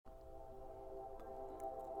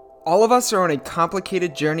All of us are on a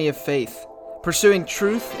complicated journey of faith, pursuing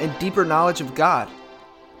truth and deeper knowledge of God.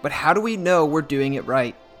 But how do we know we're doing it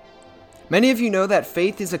right? Many of you know that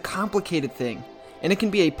faith is a complicated thing, and it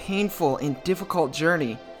can be a painful and difficult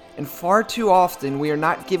journey, and far too often we are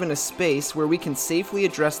not given a space where we can safely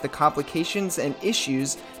address the complications and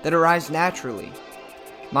issues that arise naturally.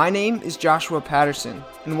 My name is Joshua Patterson,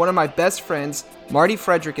 and one of my best friends, Marty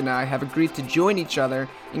Frederick, and I have agreed to join each other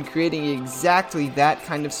in creating exactly that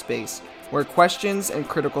kind of space, where questions and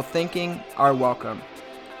critical thinking are welcome.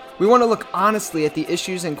 We want to look honestly at the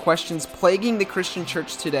issues and questions plaguing the Christian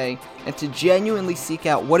church today, and to genuinely seek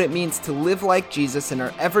out what it means to live like Jesus in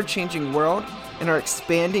our ever-changing world, in our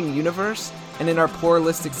expanding universe, and in our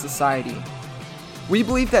pluralistic society. We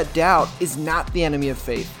believe that doubt is not the enemy of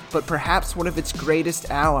faith, but perhaps one of its greatest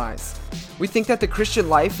allies. We think that the Christian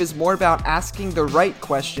life is more about asking the right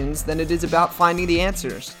questions than it is about finding the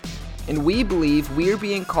answers. And we believe we are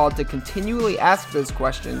being called to continually ask those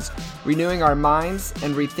questions, renewing our minds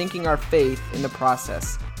and rethinking our faith in the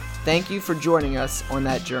process. Thank you for joining us on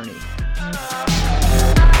that journey.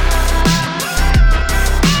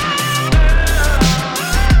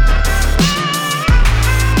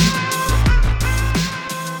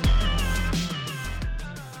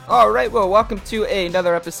 All right, well, welcome to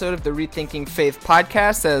another episode of the Rethinking Faith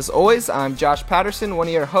podcast. As always, I'm Josh Patterson, one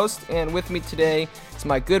of your hosts, and with me today is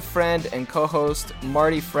my good friend and co-host,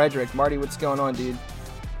 Marty Frederick. Marty, what's going on, dude?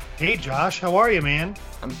 Hey, Josh, how are you, man?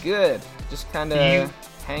 I'm good. Just kind of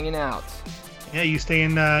hanging out. Yeah, you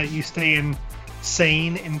staying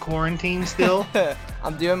sane in quarantine still?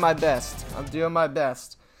 I'm doing my best.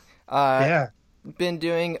 Yeah. Been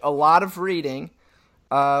doing a lot of reading.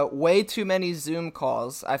 Way too many Zoom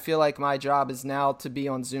calls. I feel like my job is now to be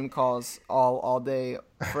on Zoom calls all day,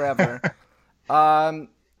 forever.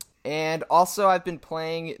 And also I've been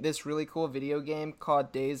playing this really cool video game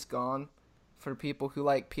called Days Gone for people who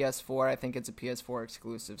like PS4. I think it's a PS4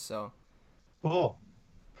 exclusive, so. Cool.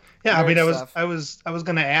 Yeah, I mean, I was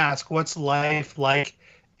going to ask, what's life like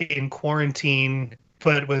in quarantine,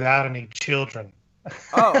 but without any children?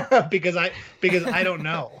 Oh, because I don't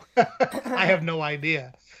know. I have no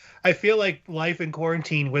idea. I feel like life in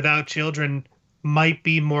quarantine without children might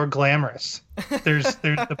be more glamorous. There's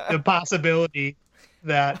the possibility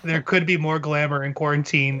that there could be more glamour in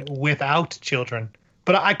quarantine without children,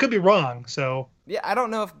 but I could be wrong. So yeah, I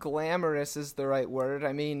don't know if glamorous is the right word.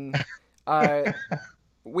 I mean,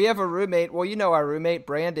 we have a roommate. Well, you know our roommate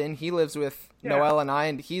Brandon. He lives with Noelle and I,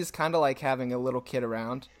 and he's kind of like having a little kid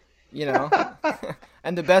around. You know,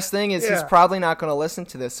 and the best thing is he's probably not going to listen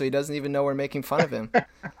to this, so he doesn't even know we're making fun of him.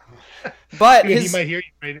 But he might hear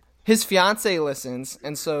you, right? His fiance listens,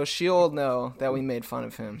 and so she'll know that we made fun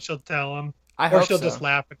of him. She'll tell him, or she'll just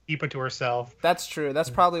laugh and keep it to herself. That's true. That's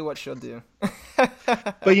probably what she'll do.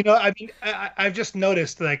 But you know, I mean, I've just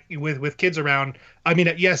noticed, like with kids around. I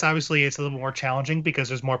mean, yes, obviously it's a little more challenging because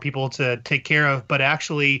there's more people to take care of. But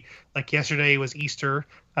actually, like yesterday was Easter.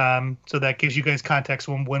 So that gives you guys context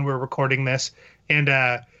when we're recording this. And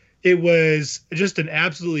it was just an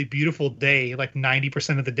absolutely beautiful day, like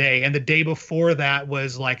 90% of the day. And the day before that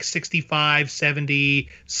was like 65, 70,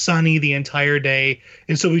 sunny the entire day.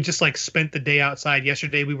 And so we just like spent the day outside.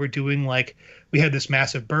 Yesterday we were doing we had this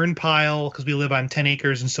massive burn pile because we live on 10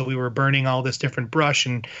 acres. And so we were burning all this different brush.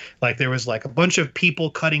 And like there was like a bunch of people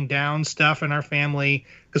cutting down stuff in our family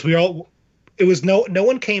because it was no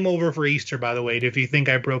one came over for Easter, by the way. If you think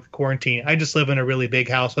I broke quarantine, I just live in a really big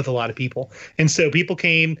house with a lot of people. And so people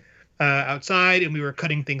came outside and we were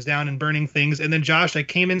cutting things down and burning things. And then, Josh, I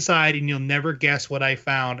came inside and you'll never guess what I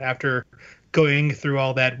found after going through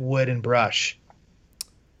all that wood and brush.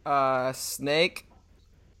 Snake.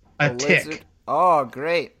 A tick. Lizard. Oh,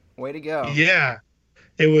 great. Way to go. Yeah.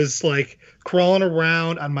 It was like crawling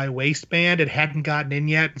around on my waistband. It hadn't gotten in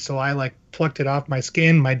yet. And so I like plucked it off my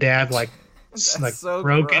skin. My dad so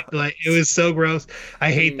broke gross. it. Like it was so gross.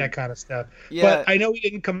 I hate that kind of stuff. Yeah. But I know we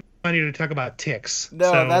didn't come on here to talk about ticks.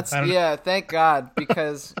 No, so thank God,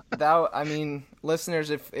 because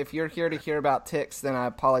listeners, if you're here to hear about ticks, then I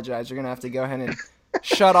apologize. You're gonna have to go ahead and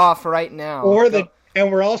shut off right now. And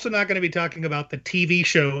we're also not going to be talking about the TV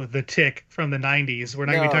show The Tick from the 90s. We're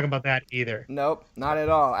not going to be talking about that either. Nope, not at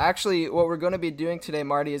all. Actually, what we're going to be doing today,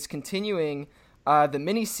 Marty, is continuing the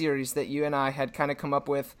mini-series that you and I had kind of come up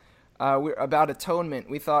with about atonement.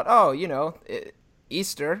 We thought,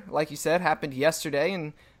 Easter, like you said, happened yesterday,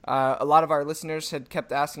 and a lot of our listeners had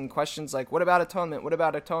kept asking questions like, what about atonement? What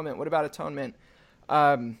about atonement? What about atonement?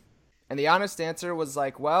 And And the honest answer was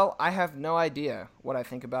like, well, I have no idea what I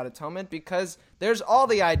think about Atonement because there's all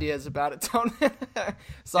the ideas about Atonement.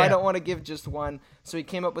 So I don't want to give just one. So he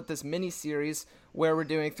came up with this mini series where we're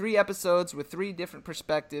doing 3 episodes with 3 different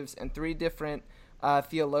perspectives and 3 different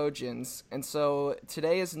theologians. And so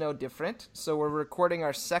today is no different. So we're recording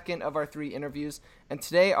our second of our 3 interviews. And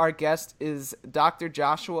today our guest is Dr.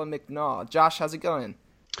 Joshua McNall. Josh, how's it going?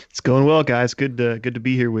 It's going well, guys. Good to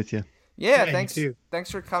be here with you. Yeah,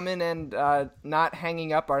 thanks for coming and not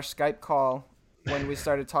hanging up our Skype call when we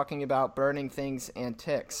started talking about burning things and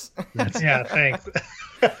ticks. Yeah, thanks.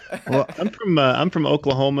 Well, I'm from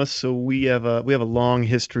Oklahoma, so we have a long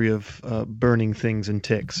history of burning things and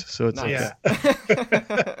ticks. So it's nice.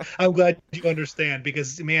 Yeah. I'm glad you understand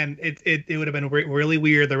because man, it would have been really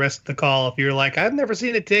weird the rest of the call if you're like, I've never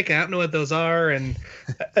seen a tick, I don't know what those are, and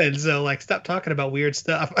so like stop talking about weird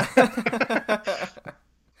stuff.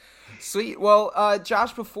 Sweet. Well,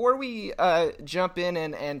 Josh, before we jump in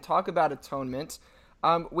and talk about Atonement,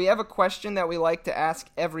 we have a question that we like to ask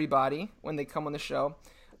everybody when they come on the show.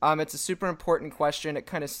 It's a super important question. It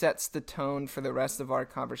kind of sets the tone for the rest of our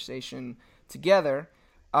conversation together.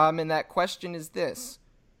 And that question is this.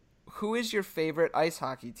 Who is your favorite ice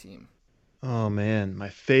hockey team? Oh, man, my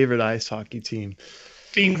favorite ice hockey team.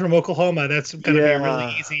 Being from Oklahoma, that's going to be a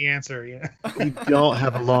really easy answer. Yeah. We don't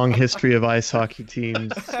have a long history of ice hockey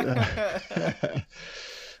teams.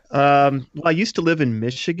 Well, I used to live in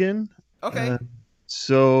Michigan. Okay.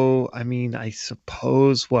 So, I mean, I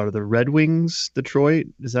suppose, what are the Red Wings, Detroit?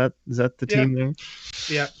 Is that the team there?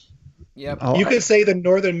 Yeah. Yep. You could say the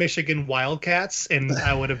Northern Michigan Wildcats, and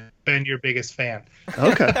I would have been your biggest fan.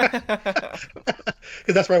 Okay. Because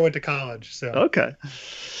that's where I went to college. So. Okay.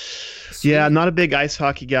 Sweet. Yeah, I'm not a big ice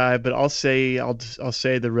hockey guy, but I'll say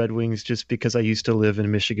the Red Wings just because I used to live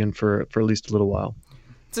in Michigan for at least a little while.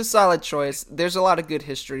 It's a solid choice. There's a lot of good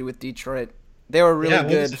history with Detroit. They were really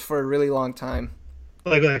good for a really long time.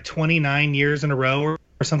 Like 29 years in a row or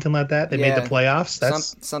something like that. They made the playoffs.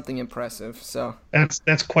 That's something impressive. So that's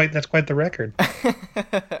quite the record.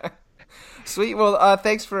 Sweet. Well,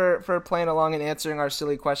 thanks for playing along and answering our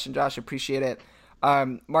silly question, Josh. Appreciate it.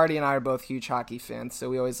 Marty and I are both huge hockey fans, so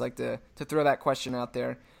we always like to throw that question out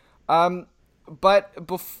there. But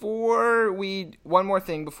one more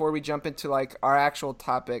thing before we jump into like our actual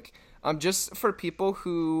topic, just for people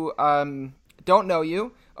who don't know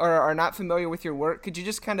you or are not familiar with your work, could you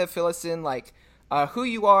just kind of fill us in like who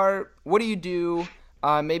you are, what do you do,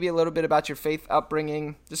 maybe a little bit about your faith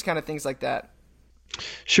upbringing, just kind of things like that.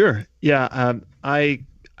 Sure. Yeah. I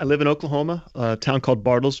live in Oklahoma, a town called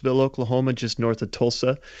Bartlesville, Oklahoma, just north of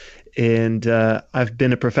Tulsa. And I've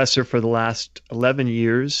been a professor for the last 11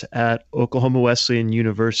 years at Oklahoma Wesleyan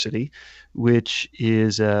University, which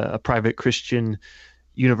is a private Christian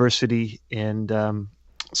university. And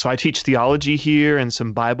so I teach theology here and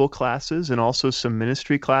some Bible classes and also some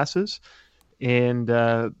ministry classes. And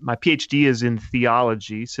my PhD is in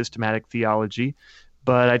theology, systematic theology.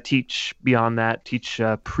 But I teach beyond that,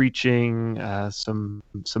 preaching, some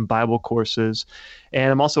Bible courses,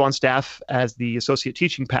 and I'm also on staff as the associate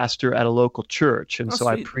teaching pastor at a local church. And so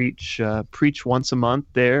sweet. I preach once a month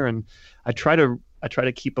there, and I try to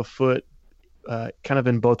keep a foot kind of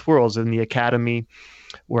in both worlds, in the academy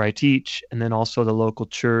where I teach, and then also the local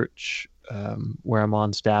church where I'm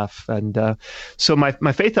on staff. And so my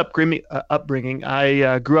faith upbringing,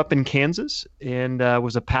 I grew up in Kansas and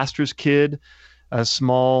was a pastor's kid. A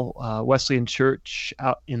small Wesleyan church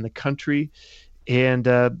out in the country. And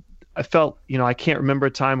I felt, I can't remember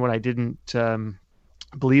a time when I didn't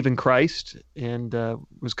believe in Christ and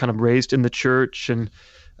was kind of raised in the church. And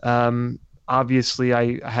obviously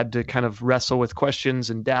I had to kind of wrestle with questions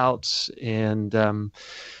and doubts and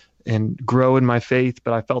grow in my faith.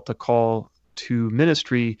 But I felt a call to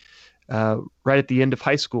ministry right at the end of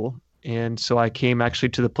high school. And so I came actually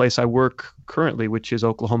to the place I work currently, which is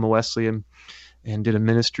Oklahoma Wesleyan, and did a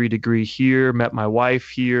ministry degree here, met my wife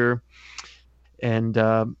here, and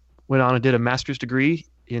went on and did a master's degree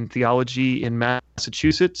in theology in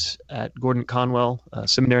Massachusetts at Gordon Conwell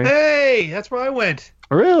Seminary. Hey, that's where I went.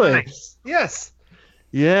 Really? Nice. Yes.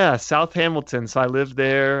 Yeah, South Hamilton. So I lived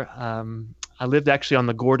there. I lived actually on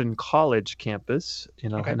the Gordon College campus,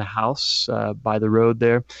 in a house by the road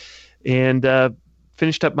there, and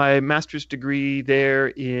finished up my master's degree there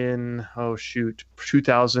in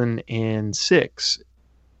 2006,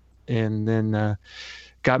 and then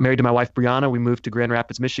got married to my wife Brianna. We moved to Grand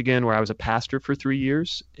Rapids, Michigan, where I was a pastor for 3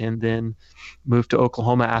 years, and then moved to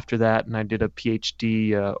Oklahoma after that. And I did a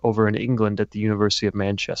PhD over in England at the University of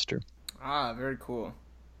Manchester. Ah, very cool.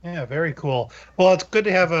 Yeah, very cool. Well, it's good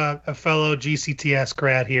to have a fellow GCTS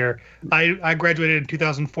grad here. I graduated in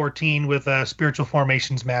 2014 with a spiritual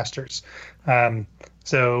formations master's. Um,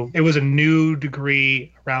 so it was a new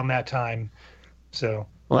degree around that time. So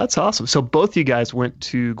Well, that's awesome. So both you guys went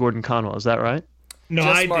to Gordon Conwell, is that right? no,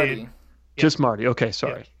 Just I did. Marty. Yep. Just Marty. Okay, Yeah.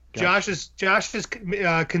 sorry. Gotcha. Josh is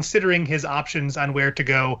considering his options on where to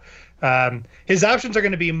go. His options are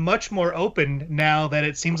going to be much more open now that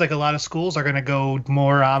it seems like a lot of schools are going to go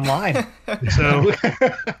more online. So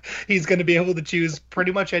he's going to be able to choose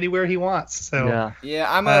pretty much anywhere he wants. So Yeah.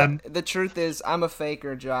 Yeah, um, the truth is I'm a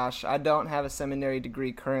faker, Josh. I don't have a seminary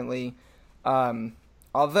degree currently.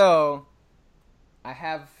 Although I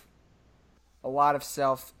have a lot of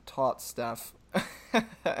self-taught stuff.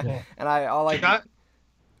 Yeah. And all I Jo-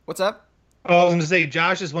 What's up? I was going to say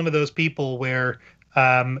Josh is one of those people where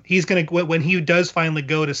he's going to when he does finally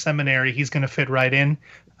go to seminary, he's going to fit right in.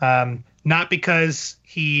 Not because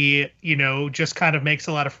he, just kind of makes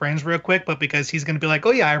a lot of friends real quick, but because he's going to be like,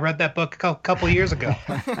 oh yeah, I read that book a couple years ago.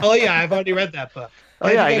 Oh yeah, I've already read that book. Oh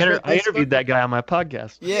Have yeah, you guys read I this interviewed book? that guy on my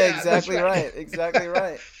podcast. Yeah, Yeah, that's exactly right. right. Exactly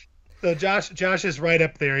right. So Josh is right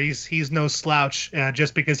up there. He's no slouch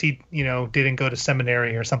just because he didn't go to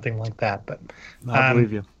seminary or something like that. But I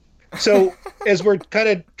believe you. so as we're kind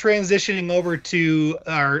of transitioning over to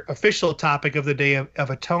our official topic of the Day of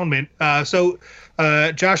Atonement,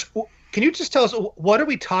 Josh, can you just tell us what are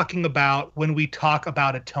we talking about when we talk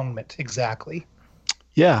about atonement exactly?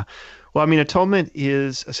 Yeah. Well, I mean, atonement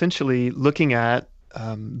is essentially looking at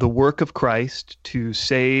the work of Christ to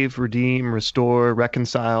save, redeem, restore,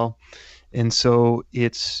 reconcile, and so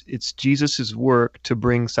it's Jesus's work to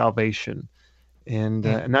bring salvation, and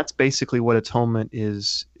that's basically what atonement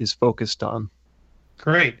is focused on.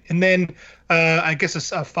 Great. And then I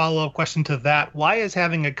guess a follow-up question to that: why is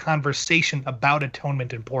having a conversation about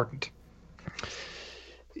atonement important?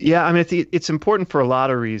 Yeah, I mean, it's important for a lot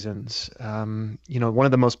of reasons. One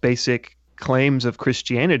of the most basic claims of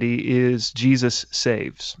Christianity is Jesus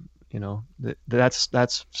saves.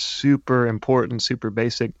 That's super important, super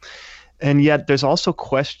basic. And yet there's also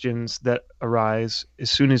questions that arise as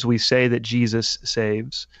soon as we say that Jesus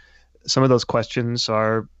saves. Some of those questions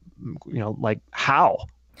are, like how?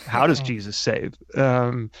 How does Jesus save?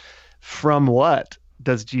 From what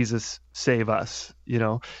does Jesus save us?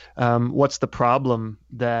 What's the problem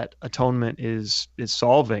that atonement is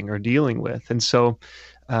solving or dealing with? And so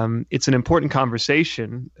it's an important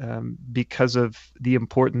conversation because of the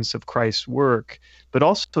importance of Christ's work, but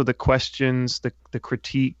also the questions, the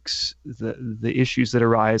critiques, the issues that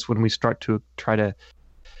arise when we start to try to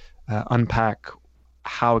unpack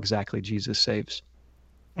how exactly Jesus saves.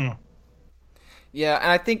 Mm. Yeah, and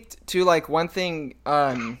I think too, like one thing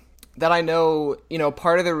that I know,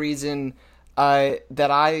 part of the reason that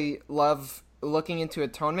I love looking into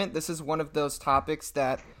atonement, this is one of those topics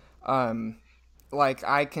that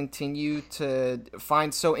I continue to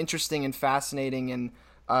find so interesting and fascinating and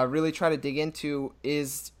really try to dig into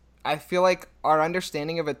is I feel like our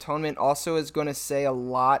understanding of atonement also is going to say a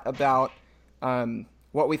lot about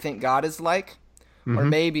what we think God is like, or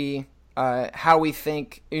maybe how we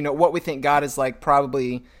think, what we think God is like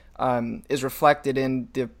probably is reflected in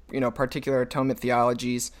the, particular atonement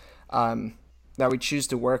theologies that we choose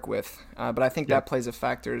to work with. But I think that plays a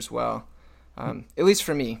factor as well. At least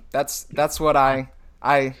for me, that's what I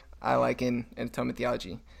like in atonement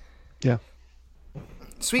theology. Yeah.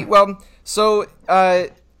 Sweet. Well, so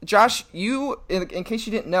Josh, you, in case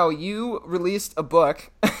you didn't know, you released a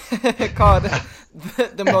book called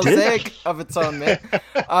The Mosaic of Atonement.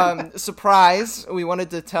 Surprise! We wanted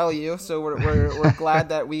to tell you, so we're glad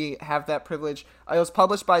that we have that privilege. It was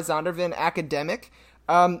published by Zondervan Academic,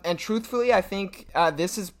 and truthfully, I think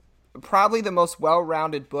this is probably the most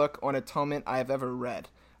well-rounded book on atonement I have ever read.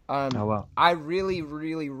 Oh, wow. I really,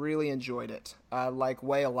 really, really enjoyed it.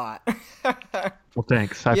 Way a lot. Well,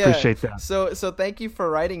 thanks. I appreciate that. So thank you for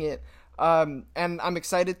writing it. And I'm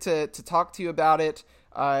excited to talk to you about it.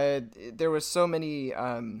 There was so many,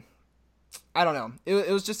 I don't know.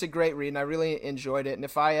 It was just a great read, and I really enjoyed it. And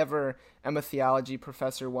if I ever am a theology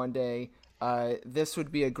professor one day, this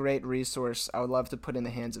would be a great resource I would love to put in the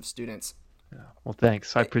hands of students. Yeah. Well,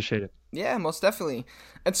 thanks. I appreciate it. Yeah, most definitely.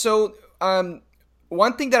 And so,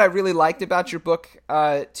 one thing that I really liked about your book,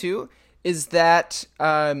 too, is that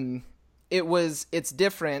it's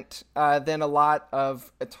different than a lot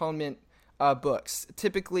of atonement books.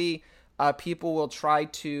 Typically, people will try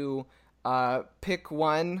to pick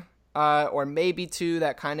one or maybe two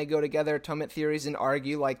that kind of go together, atonement theories, and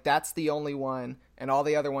argue like that's the only one and all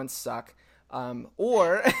the other ones suck.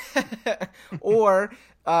 Or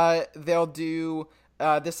they'll do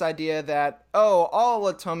this idea that, oh, all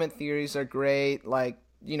atonement theories are great, like,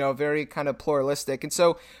 very kind of pluralistic. And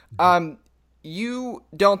so you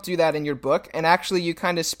don't do that in your book. And actually, you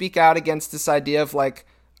kind of speak out against this idea of like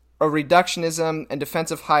a reductionism and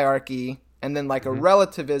defensive hierarchy, and then like a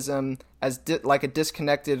relativism as like a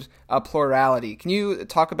disconnected plurality. Can you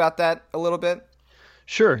talk about that a little bit?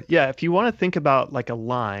 Sure. Yeah. If you want to think about like a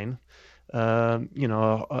line, a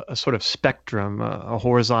sort of spectrum, a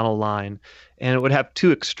horizontal line, and it would have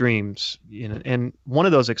two extremes. And one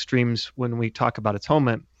of those extremes, when we talk about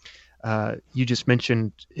atonement, you just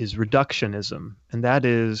mentioned, is reductionism, and that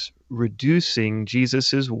is reducing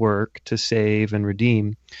Jesus's work to save and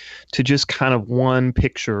redeem to just kind of one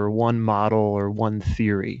picture or one model or one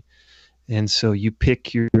theory. And so you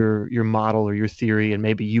pick your model or your theory, and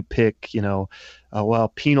maybe you pick,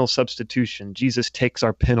 penal substitution. Jesus takes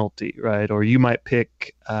our penalty, right? Or you might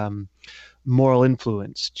pick moral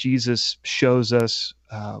influence. Jesus shows us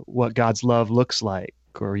what God's love looks like.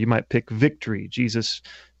 Or you might pick victory. Jesus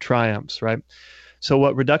triumphs, right? So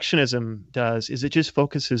what reductionism does is it just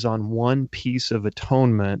focuses on one piece of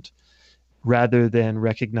atonement rather than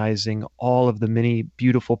recognizing all of the many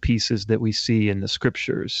beautiful pieces that we see in the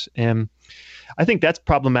scriptures. And I think that's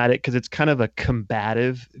problematic because it's kind of a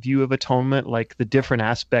combative view of atonement, like the different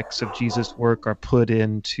aspects of Jesus' work are put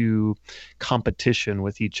into competition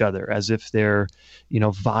with each other as if they're,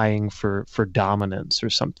 vying for dominance or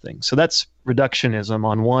something. So that's reductionism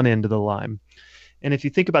on one end of the line. And if you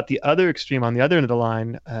think about the other extreme on the other end of the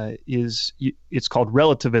line, it's called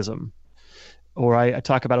relativism. Or I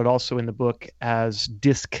talk about it also in the book as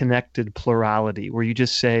disconnected plurality, where you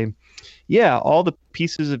just say, yeah, all the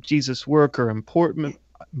pieces of Jesus' work are important,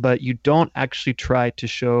 but you don't actually try to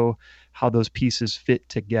show how those pieces fit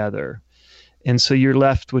together. And so you're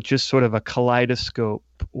left with just sort of a kaleidoscope,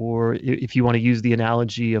 or if you want to use the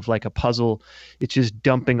analogy of like a puzzle, it's just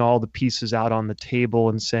dumping all the pieces out on the table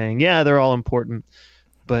and saying, yeah, they're all important,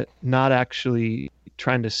 but not actually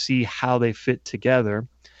trying to see how they fit together.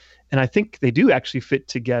 And I think they do actually fit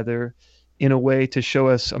together in a way to show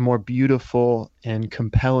us a more beautiful and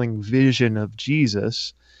compelling vision of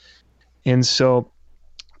Jesus. And so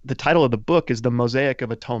the title of the book is The Mosaic of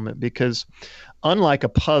Atonement, because unlike a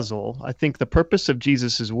puzzle, I think the purpose of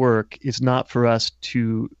Jesus's work is not for us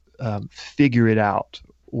to figure it out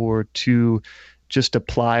or to just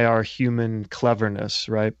apply our human cleverness,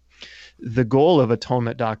 right? The goal of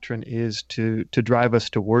atonement doctrine is to drive us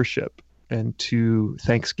to worship and to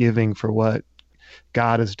thanksgiving for what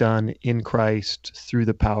God has done in Christ through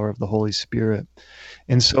the power of the Holy Spirit.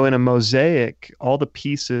 And so in a mosaic, all the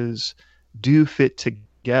pieces do fit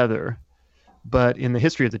together. But in the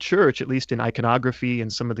history of the church, at least in iconography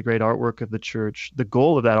and some of the great artwork of the church, the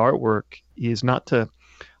goal of that artwork is not to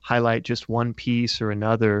highlight just one piece or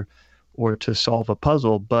another or to solve a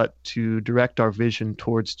puzzle, but to direct our vision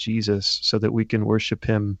towards Jesus so that we can worship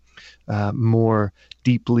him more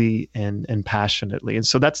deeply and passionately. And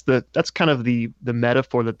so that's kind of the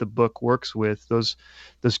metaphor that the book works with, those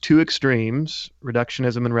two extremes,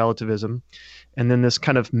 reductionism and relativism, and then this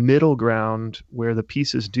kind of middle ground where the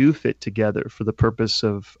pieces do fit together for the purpose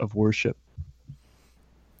of worship.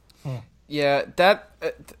 Yeah, that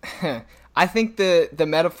I think the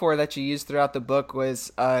metaphor that you used throughout the book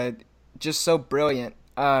was just so brilliant.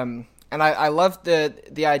 And I love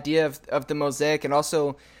the idea of the mosaic, and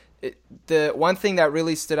also the one thing that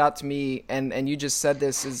really stood out to me, and you just said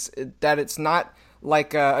this, is that it's not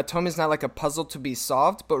like atonement is not like a puzzle to be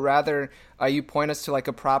solved, but rather you point us to like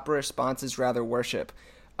a proper response is rather worship.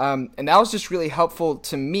 And that was just really helpful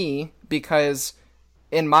to me because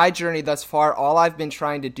in my journey thus far, all I've been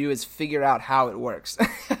trying to do is figure out how it works,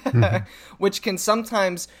 which can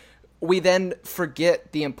sometimes we then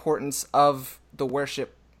forget the importance of the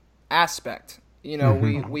worship aspect.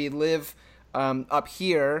 We live up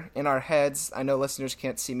here in our heads. I know listeners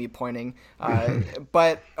can't see me pointing,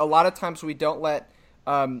 but a lot of times we don't let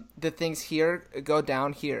the things here go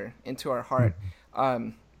down here into our heart,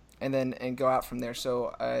 and go out from there.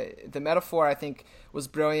 So the metaphor, I think, was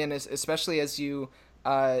brilliant, especially as you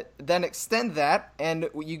then extend that and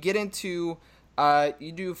you get into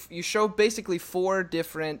you show basically four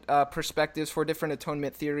different perspectives, four different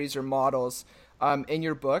atonement theories or models in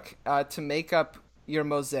your book to make up your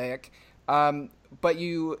mosaic. But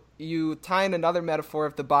you tie in another metaphor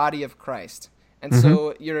of the body of Christ. And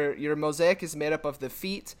so your mosaic is made up of the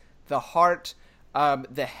feet, the heart,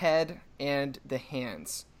 the head, and the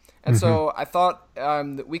hands. And so I thought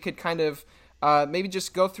that we could kind of maybe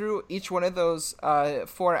just go through each one of those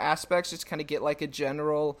four aspects, just kind of get like a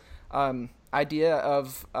general idea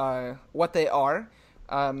of what they are,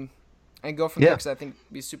 and go from there, because I think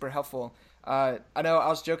it'd be super helpful. I know I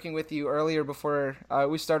was joking with you earlier before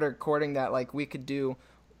we started recording that like we could do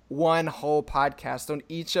one whole podcast on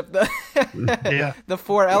each of the Yeah. the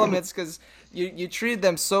four elements, because you treated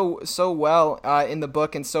them so well in the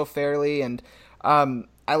book and so fairly, and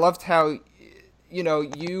I loved how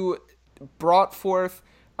you brought forth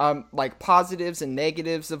like positives and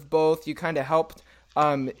negatives of both. You kind of helped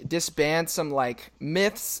disband some like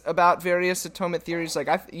myths about various atonement theories. Like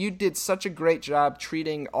you did such a great job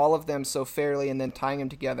treating all of them so fairly and then tying them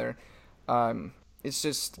together. It's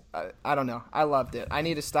just, I don't know. I loved it. I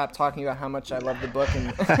need to stop talking about how much I love the book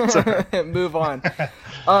and move on.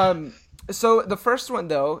 So the first one,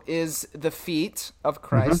 though, is the feet of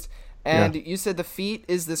Christ. Mm-hmm. And you said the feet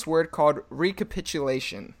is this word called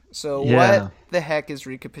recapitulation. So what the heck is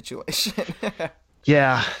recapitulation?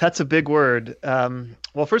 Yeah, that's a big word.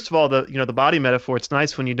 Well, first of all, the body metaphor, it's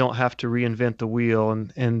nice when you don't have to reinvent the wheel.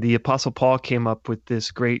 And the Apostle Paul came up with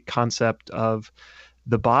this great concept of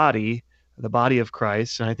the body of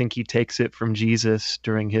Christ. And I think he takes it from Jesus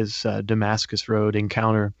during his Damascus Road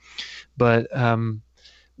encounter. But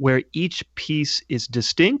where each piece is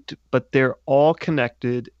distinct, but they're all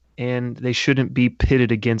connected and they shouldn't be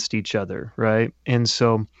pitted against each other, right? And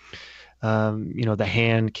so, the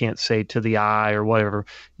hand can't say to the eye or whatever,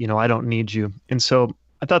 I don't need you. And so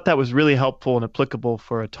I thought that was really helpful and applicable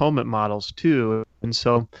for atonement models too. And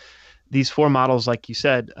so these four models, like you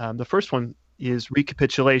said, the first one is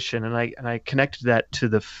recapitulation, and I connected that to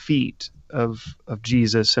the feet of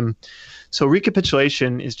Jesus. And so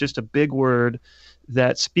recapitulation is just a big word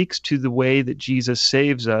that speaks to the way that Jesus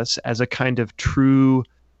saves us as a kind of true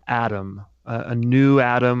Adam, a new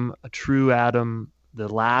Adam, a true Adam, the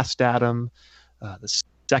last Adam, the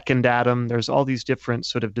second Adam. There's all these different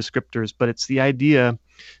sort of descriptors, but it's the idea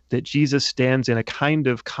that Jesus stands in a kind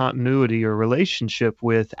of continuity or relationship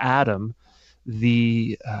with Adam,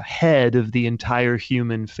 the head of the entire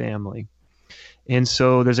human family. And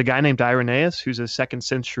so there's a guy named Irenaeus who's a second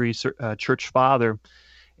century church father,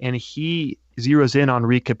 and he zeroes in on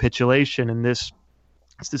recapitulation, and it's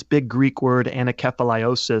this big Greek word,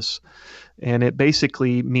 anakephalaiosis, and it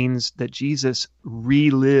basically means that Jesus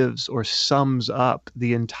relives or sums up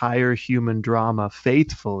the entire human drama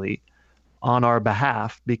faithfully on our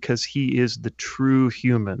behalf, because he is the true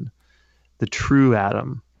human, the true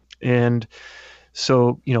Adam. And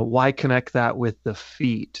so, why connect that with the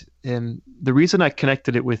feet? And the reason I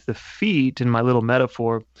connected it with the feet in my little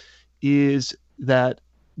metaphor is that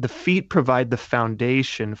the feet provide the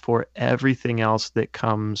foundation for everything else that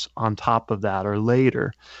comes on top of that or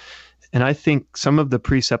later. And I think some of the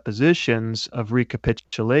presuppositions of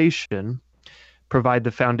recapitulation provide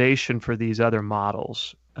the foundation for these other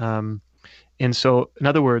models. And so, in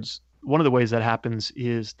other words, one of the ways that happens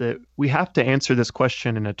is that we have to answer this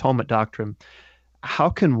question in atonement doctrine. How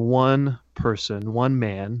can one person, one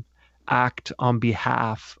man, act on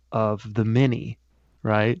behalf of the many,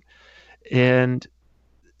 right? And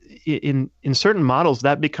in certain models,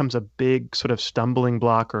 that becomes a big sort of stumbling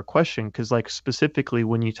block or question, because like specifically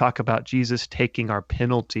when you talk about Jesus taking our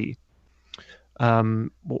penalty, well,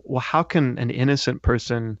 how can an innocent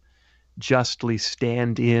person justly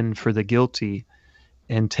stand in for the guilty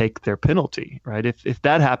and take their penalty, right? If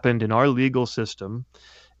that happened in our legal system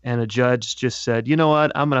and a judge just said, you know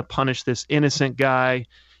what, I'm going to punish this innocent guy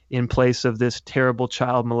in place of this terrible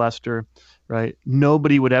child molester, right?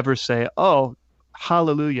 Nobody would ever say, oh,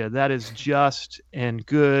 hallelujah, that is just and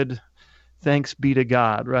good. Thanks be to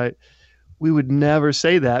God, right? We would never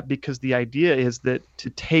say that, because the idea is that to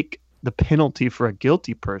take the penalty for a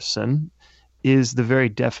guilty person is the very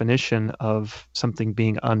definition of something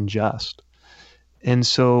being unjust. And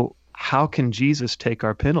so how can Jesus take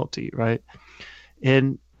our penalty, right?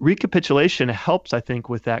 And recapitulation helps, I think,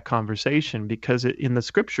 with that conversation, because in the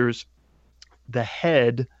scriptures, the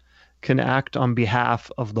head can act on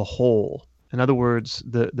behalf of the whole. In other words,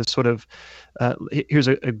 the sort of, here's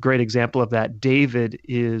a great example of that. David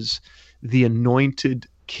is the anointed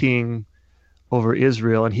king over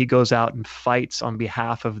Israel, and he goes out and fights on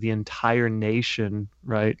behalf of the entire nation,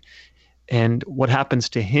 right? And what happens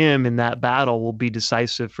to him in that battle will be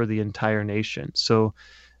decisive for the entire nation. So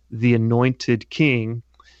the anointed king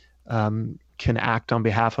can act on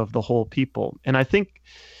behalf of the whole people. And I think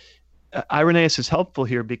Irenaeus is helpful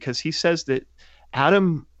here, because he says that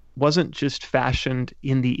Adam wasn't just fashioned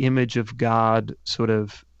in the image of God sort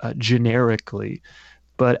of generically,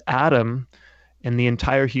 but Adam and the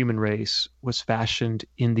entire human race was fashioned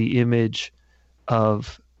in the image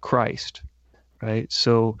of Christ, right?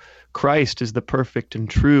 So Christ is the perfect and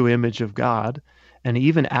true image of God, and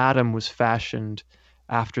even Adam was fashioned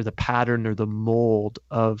after the pattern or the mold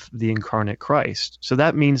of the incarnate Christ. So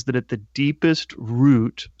that means that at the deepest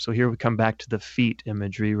root, so here we come back to the feet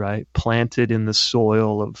imagery, right? Planted in the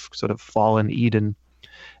soil of sort of fallen Eden.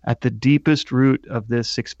 At the deepest root of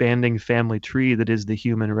this expanding family tree that is the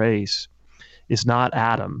human race is not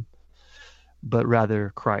Adam, but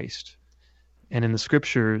rather Christ. And in the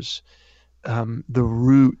scriptures, the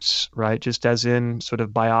roots, right, just as in sort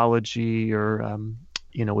of biology or,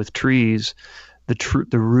 with trees,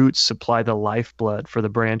 the roots supply the lifeblood for the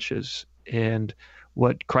branches. And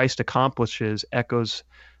what Christ accomplishes echoes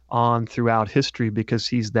on throughout history because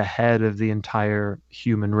he's the head of the entire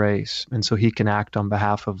human race. And so he can act on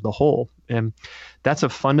behalf of the whole. And that's a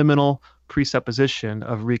fundamental presupposition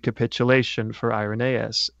of recapitulation for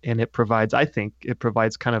Irenaeus. And I think it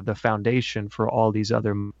provides kind of the foundation for all these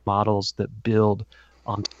other models that build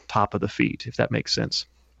on top of the feet, if that makes sense.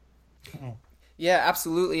 Yeah,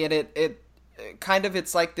 absolutely. And it kind of,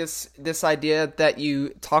 it's like this idea that you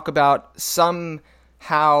talk about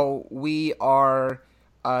somehow we are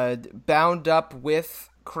bound up with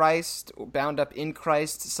Christ, bound up in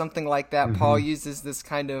Christ, something like that. Mm-hmm. Paul uses this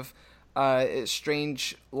kind of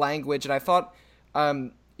strange language, and I thought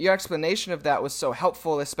your explanation of that was so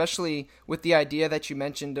helpful, especially with the idea that you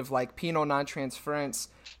mentioned of like penal non-transference,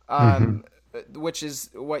 which is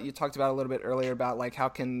what you talked about a little bit earlier about like how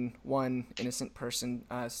can one innocent person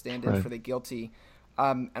stand in for the guilty,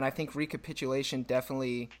 and I think recapitulation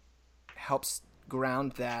definitely helps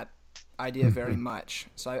ground that idea very much.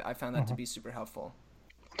 So I found that to be super helpful.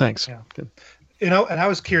 Thanks. Yeah. Good. And I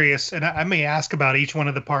was curious, and I may ask about each one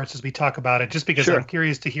of the parts as we talk about it, just because I'm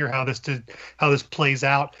curious to hear how this plays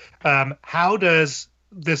out. How does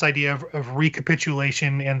this idea of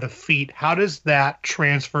recapitulation and the feet, how does that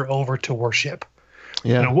transfer over to worship?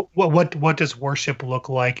 Yeah. What does worship look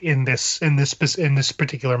like in this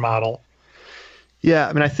particular model? Yeah,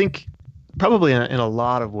 I mean, I think probably in a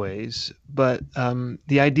lot of ways, but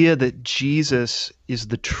the idea that Jesus is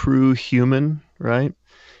the true human, right?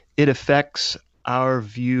 It affects our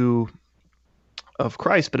view of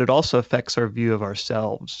Christ, but it also affects our view of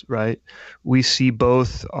ourselves, right? We see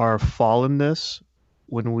both our fallenness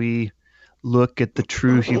when we look at the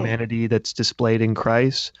true humanity that's displayed in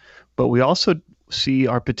Christ, but we also see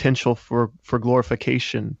our potential for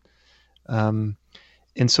glorification. And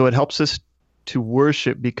so it helps us to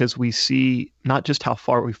worship because we see not just how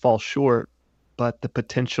far we fall short, but the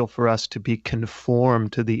potential for us to be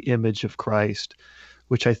conformed to the image of Christ,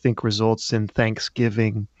 which I think results in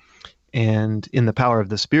thanksgiving, and in the power of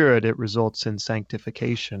the Spirit, it results in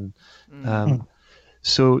sanctification.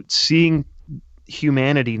 So seeing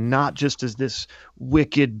humanity not just as this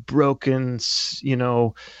wicked, broken,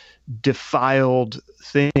 defiled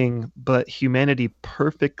thing, but humanity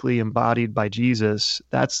perfectly embodied by Jesus,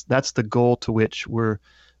 that's the goal to which we're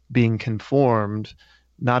being conformed,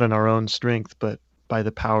 not in our own strength, but by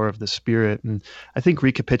the power of the Spirit. And I think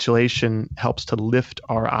recapitulation helps to lift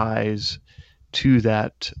our eyes to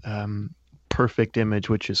that perfect image,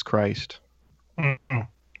 which is Christ. Mm-hmm.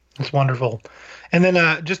 That's wonderful. And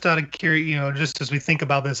then just out of curiosity, just as we think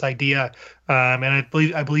about this idea, and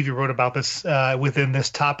I believe you wrote about this within this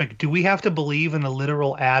topic, do we have to believe in a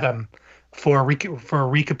literal Adam for a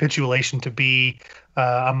recapitulation to be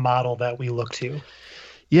a model that we look to?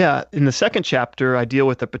 Yeah, in the second chapter, I deal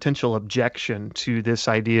with a potential objection to this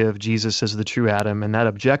idea of Jesus as the true Adam, and that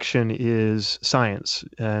objection is science,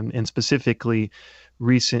 and specifically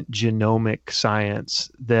recent genomic science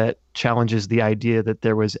that challenges the idea that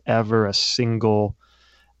there was ever a single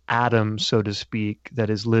Adam, so to speak, that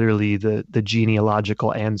is literally the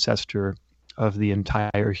genealogical ancestor of the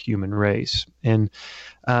entire human race. And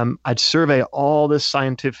I'd survey all this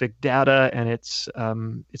scientific data, and it's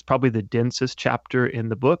probably the densest chapter in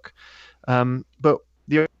the book. But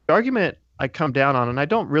the argument I come down on, and I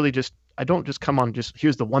don't just come on just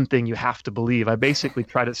here's the one thing you have to believe. I basically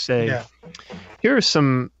try to say, here are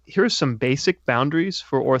some basic boundaries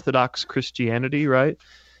for Orthodox Christianity, right?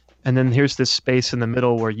 And then here's this space in the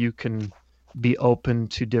middle where you can be open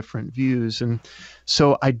to different views. And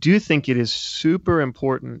so I do think it is super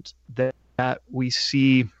important that we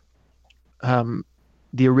see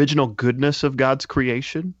the original goodness of God's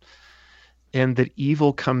creation, and that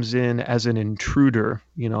evil comes in as an intruder,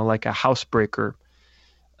 like a housebreaker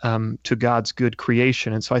to God's good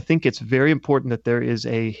creation. And so I think it's very important that there is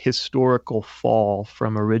a historical fall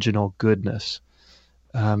from original goodness.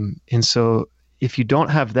 And so if you don't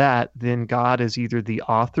have that, then God is either the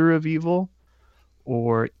author of evil,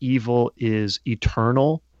 or evil is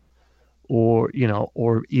eternal, or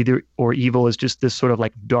evil is just this sort of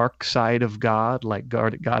like dark side of God, like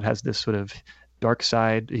God has this sort of dark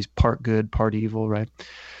side. He's part good, part evil, right?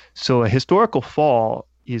 So a historical fall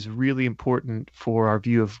is really important for our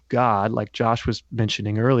view of God, like Josh was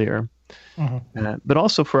mentioning earlier, but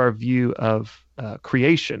also for our view of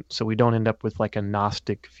creation. So we don't end up with like a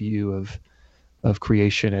Gnostic view of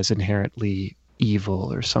creation as inherently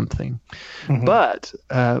evil or something. But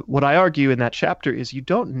what I argue in that chapter is you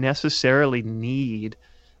don't necessarily need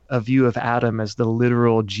a view of Adam as the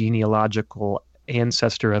literal genealogical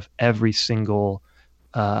ancestor of every single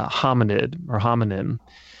hominid or hominin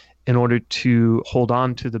in order to hold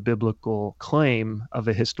on to the biblical claim of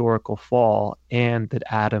a historical fall and that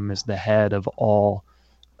Adam is the head of all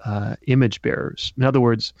image bearers. In other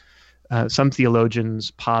words, some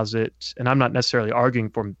theologians posit, and I'm not necessarily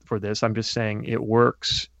arguing for this, I'm just saying it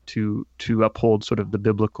works to uphold sort of the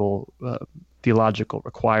biblical theological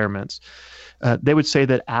requirements. They would say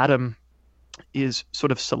that Adam is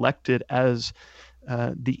sort of selected as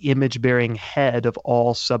the image-bearing head of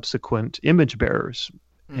all subsequent image bearers.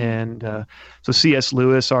 And so C.S.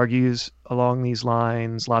 Lewis argues along these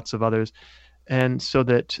lines, lots of others, and so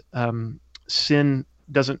that sin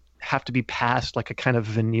doesn't have to be passed like a kind of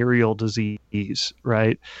venereal disease,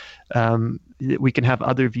 right? We can have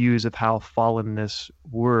other views of how fallenness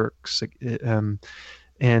works.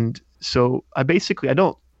 And so I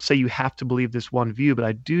don't say you have to believe this one view, but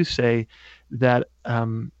I do say that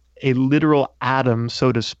a literal Adam,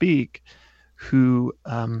 so to speak, who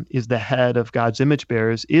is the head of God's image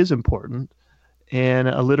bearers is important, and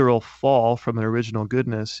a literal fall from an original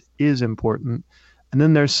goodness is important. And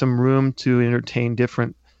then there's some room to entertain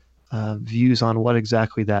different views on what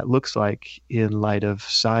exactly that looks like in light of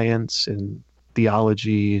science and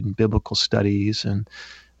theology and biblical studies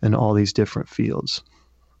and all these different fields.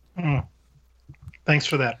 Thanks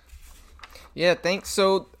for that. Yeah, thanks.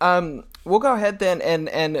 So we'll go ahead then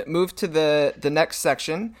and move to the next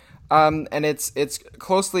section. And it's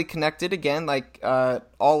closely connected again, like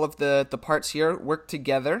all of the parts here work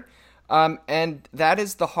together. And that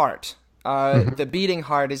is the heart. The beating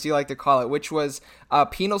heart, as you like to call it, which was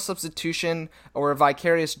penal substitution or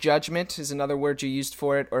vicarious judgment is another word you used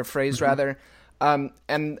for it, or phrase rather.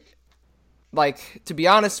 And like, to be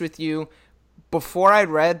honest with you, before I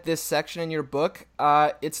read this section in your book,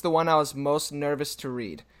 it's the one I was most nervous to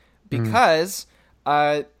read because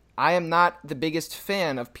I am not the biggest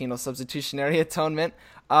fan of penal substitutionary atonement,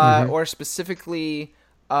 or specifically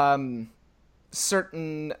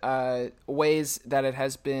certain ways that it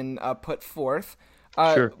has been put forth.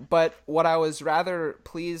 Sure. But what I was rather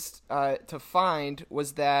pleased to find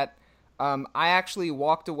was that I actually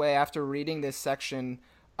walked away after reading this section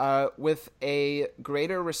with a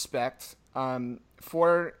greater respect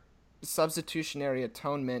for substitutionary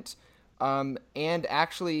atonement, and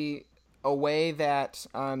actually a way that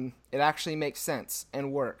it actually makes sense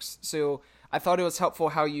and works. So I thought it was helpful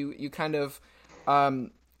how you kind of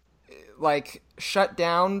like shut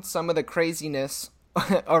down some of the craziness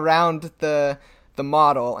around the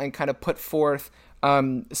model and kind of put forth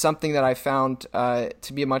something that I found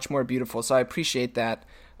to be much more beautiful. So I appreciate that,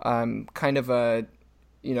 kind of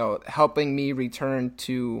helping me return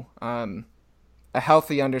to a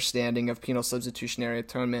healthy understanding of penal substitutionary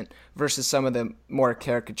atonement versus some of the more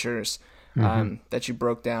caricatures that you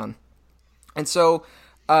broke down. And so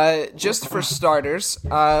just for starters,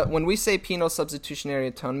 when we say penal substitutionary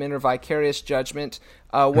atonement or vicarious judgment,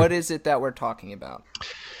 what is it that we're talking about?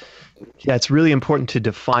 Yeah, it's really important to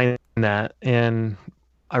define that. And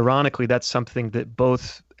ironically, that's something that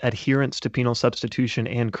both adherents to penal substitution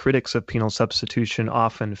and critics of penal substitution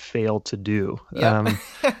often fail to do. Yep.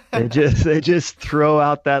 They just throw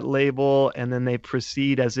out that label and then they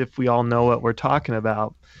proceed as if we all know what we're talking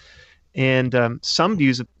about. And some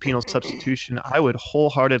views of penal substitution I would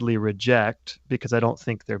wholeheartedly reject because I don't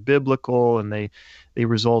think they're biblical, and they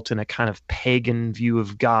result in a kind of pagan view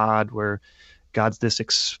of God where God's this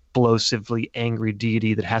explosively angry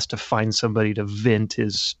deity that has to find somebody to vent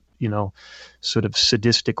his, sort of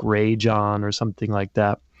sadistic rage on or something like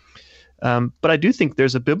that. But I do think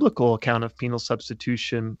there's a biblical account of penal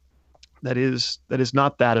substitution that is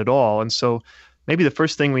not that at all. And so maybe the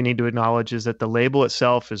first thing we need to acknowledge is that the label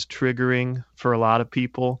itself is triggering for a lot of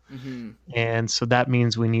people. And so that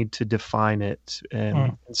means we need to define it.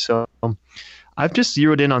 And so I've just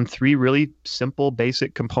zeroed in on three really simple,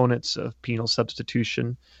 basic components of penal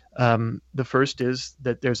substitution. The first is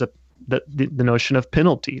that there's the notion of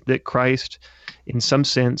penalty, that Christ, in some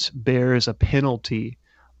sense, bears a penalty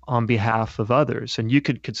on behalf of others. And you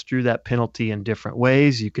could construe that penalty in different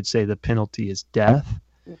ways. You could say the penalty is death.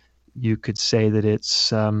 You could say that it's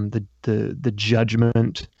the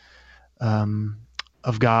judgment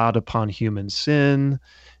of God upon human sin.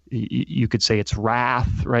 You could say it's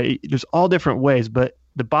wrath, right? There's all different ways, but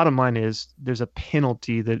the bottom line is there's a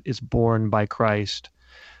penalty that is borne by Christ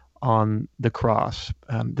on the cross.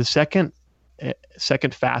 The second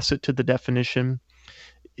facet to the definition,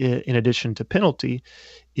 in addition to penalty,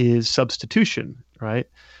 is substitution, right?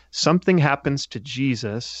 Something happens to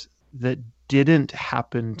Jesus that didn't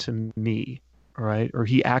happen to me, right? Or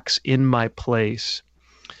he acts in my place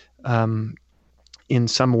in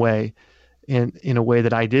some way, in a way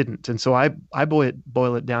that I didn't. And so I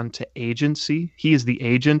boil it down to agency. He is the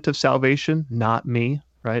agent of salvation, not me,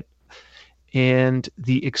 right? And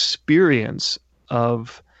the experience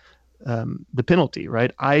of the penalty,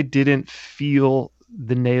 right? I didn't feel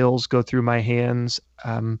the nails go through my hands.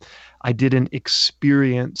 I didn't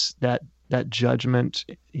experience that judgment,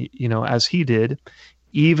 as he did,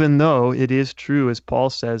 even though it is true, as Paul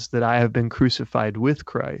says, that I have been crucified with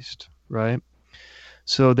Christ, right?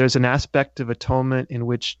 So there's an aspect of atonement in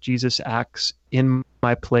which Jesus acts in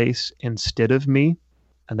my place instead of me,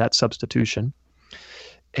 and that's substitution.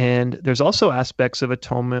 And there's also aspects of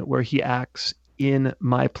atonement where he acts in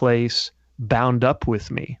my place, bound up with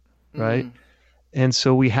me, right? Mm. And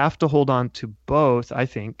so we have to hold on to both, I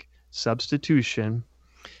think, substitution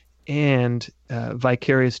and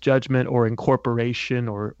vicarious judgment or incorporation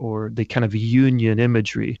or the kind of union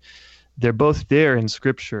imagery. They're both there in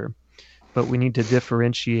Scripture, but we need to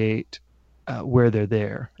differentiate where they're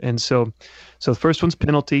there. And so the first one's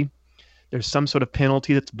penalty. There's some sort of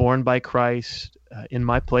penalty that's borne by Christ in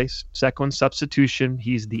my place. Second one, substitution.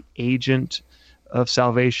 He's the agent of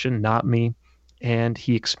salvation, not me. And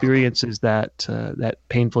he experiences that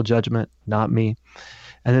painful judgment, not me.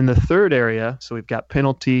 And then the third area, so we've got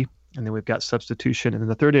penalty, and then we've got substitution. And then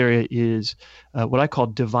the third area is what I call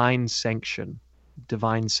divine sanction.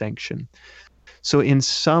 Divine sanction. So in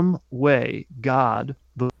some way, God,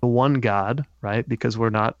 the one God, right, because we're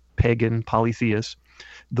not pagan polytheists,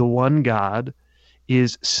 the one God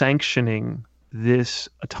is sanctioning this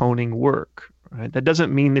atoning work, right? That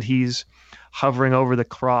doesn't mean that he's hovering over the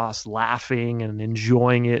cross, laughing and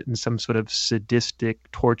enjoying it in some sort of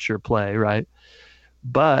sadistic torture play, right?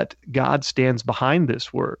 But God stands behind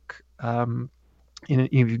this work. If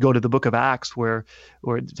you go to the book of Acts where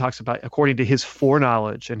it talks about according to his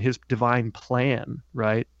foreknowledge and his divine plan,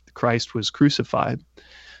 right? Christ was crucified.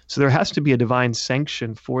 So there has to be a divine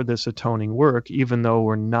sanction for this atoning work, even though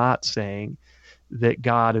we're not saying that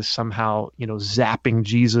God is somehow, zapping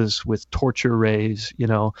Jesus with torture rays,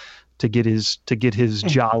 to get his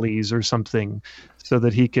jollies or something so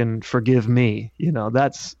that he can forgive me.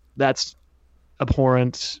 That's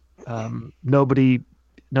abhorrent.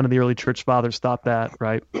 None of the early church fathers thought that,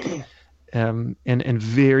 right? And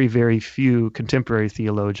very, very few contemporary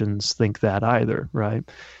theologians think that either, right?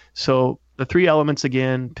 So the three elements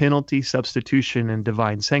again: penalty, substitution, and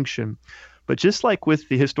divine sanction. But just like with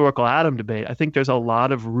the historical Adam debate, I think there's a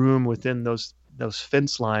lot of room within those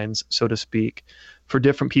fence lines, so to speak, for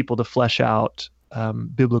different people to flesh out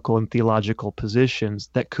biblical and theological positions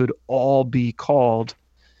that could all be called,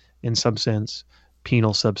 in some sense,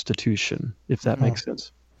 penal substitution, if that makes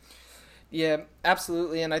sense. Yeah,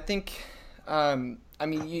 absolutely. And I think,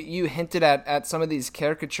 you hinted at some of these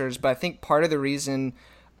caricatures, but I think part of the reason,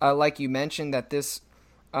 like you mentioned, that this,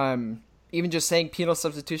 even just saying penal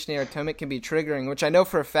substitutionary atonement can be triggering, which I know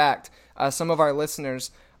for a fact, some of our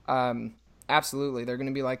listeners, absolutely, they're going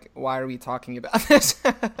to be like, why are we talking about this?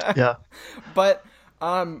 Yeah. But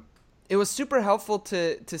it was super helpful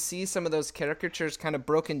to see some of those caricatures kind of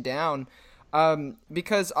broken down.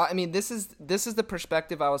 Because this is the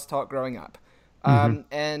perspective I was taught growing up.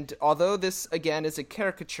 And although this again is a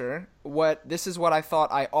caricature, this is what I thought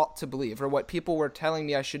I ought to believe, or what people were telling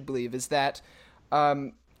me I should believe, is that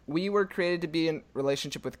we were created to be in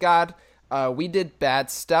relationship with God. We did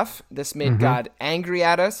bad stuff. This made God angry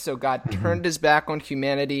at us, so God turned his back on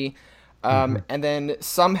humanity, and then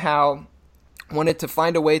somehow wanted to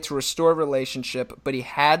find a way to restore relationship, but he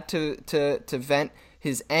had to vent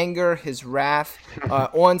his anger, his wrath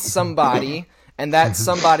on somebody, and that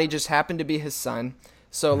somebody just happened to be his son.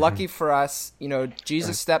 So lucky for us,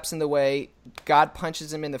 Jesus steps in the way, God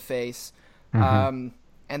punches him in the face, and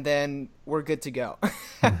then we're good to go.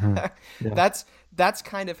 Yeah. That's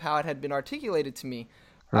kind of how it had been articulated to me.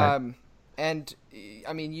 Right. And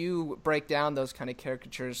you break down those kind of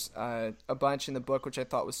caricatures a bunch in the book, which I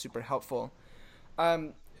thought was super helpful.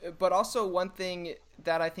 But also one thing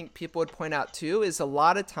that I think people would point out too is a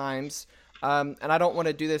lot of times, and I don't want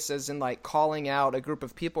to do this as in like calling out a group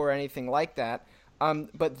of people or anything like that,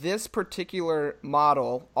 but this particular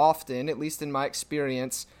model often, at least in my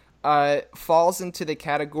experience, falls into the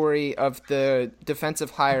category of the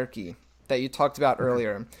defensive hierarchy. that you talked about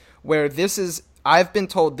earlier, where I've been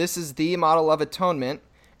told this is the model of atonement,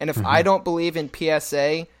 and if I don't believe in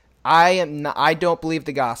PSA, I don't believe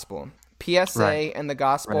the gospel. PSA and the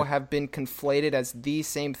gospel have been conflated as the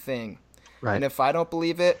same thing. Right. And if I don't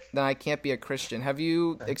believe it, then I can't be a Christian. Have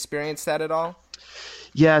you experienced that at all?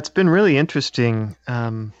 Yeah, it's been really interesting.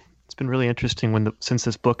 Since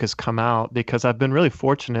this book has come out, because I've been really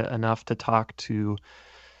fortunate enough to talk to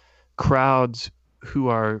crowds who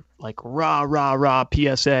are like rah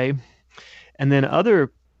PSA, and then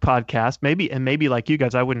other podcasts, maybe like you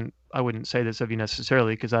guys, I wouldn't say this of you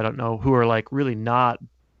necessarily because I don't know, who are like really not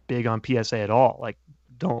big on PSA at all, like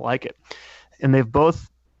don't like it, and they've both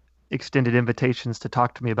extended invitations to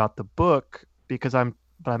talk to me about the book because I'm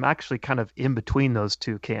actually kind of in between those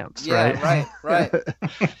two camps. Yeah, right.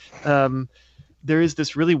 There is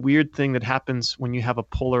this really weird thing that happens when you have a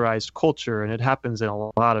polarized culture, and it happens in a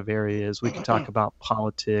lot of areas. We can talk about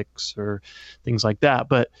politics or things like that,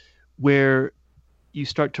 but where you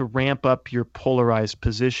start to ramp up your polarized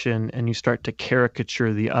position and you start to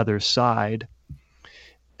caricature the other side.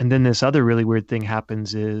 And then this other really weird thing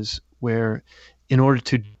happens is where, in order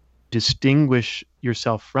to distinguish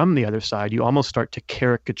yourself from the other side, you almost start to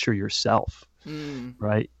caricature yourself,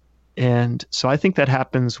 right? And so I think that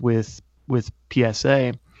happens with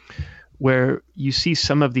PSA, where you see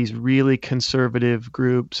some of these really conservative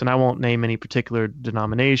groups, and I won't name any particular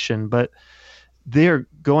denomination, but they're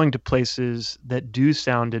going to places that do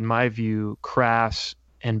sound, in my view, crass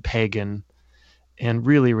and pagan and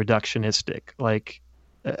really reductionistic. Like,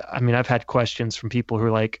 I've had questions from people who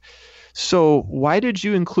are like, so why did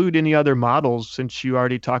you include any other models since you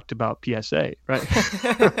already talked about PSA, right?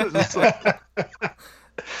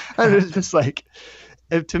 It's just like,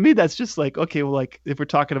 to me, that's just like, okay, well, like if we're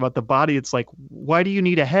talking about the body, it's like, why do you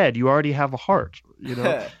need a head? You already have a heart.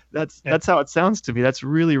 That's how it sounds to me. That's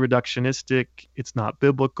really reductionistic. It's not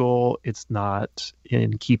biblical. It's not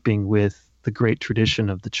in keeping with the great tradition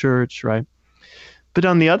of the church, right? But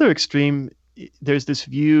on the other extreme, there's this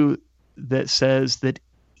view that says that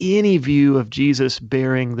any view of Jesus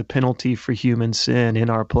bearing the penalty for human sin in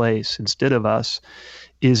our place instead of us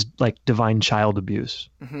is like divine child abuse.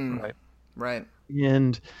 Right.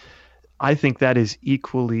 And I think that is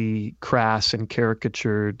equally crass and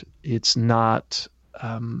caricatured. It's not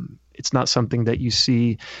something that you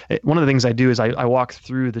see. One of the things I do is I walk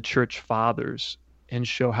through the church fathers and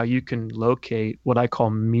show how you can locate what I call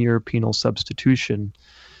mere penal substitution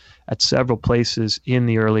at several places in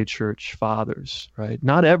the early church fathers, right?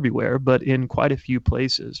 Not everywhere, but in quite a few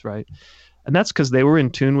places, right? And that's because they were in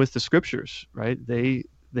tune with the scriptures, right? They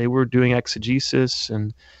were doing exegesis,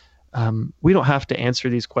 and we don't have to answer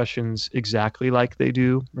these questions exactly like they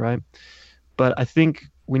do, right? But I think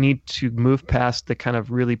we need to move past the kind of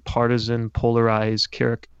really partisan, polarized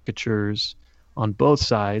caricatures on both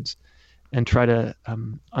sides and try to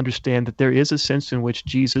understand that there is a sense in which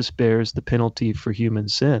Jesus bears the penalty for human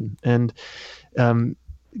sin. And, John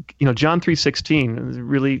 3:16,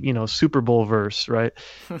 really, Super Bowl verse, right?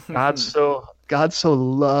 God so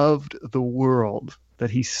loved the world that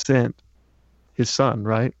he sent his son,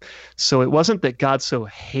 right? So it wasn't that God so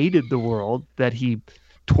hated the world that he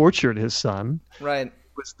tortured his son. Right. It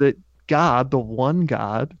was that God, the one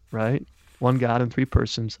God, right? One God in three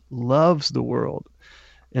persons, loves the world.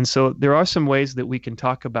 And so there are some ways that we can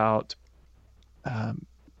talk about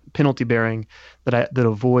penalty bearing that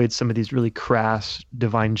avoid some of these really crass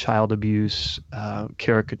divine child abuse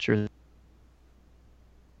caricatures.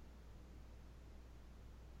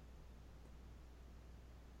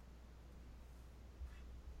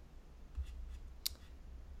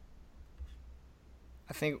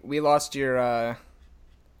 I think we lost your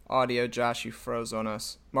audio, Josh. You froze on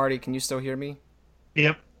us. Marty, can you still hear me?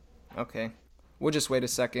 Yep. Okay. We'll just wait a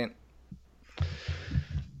second.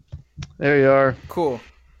 There you are. Cool.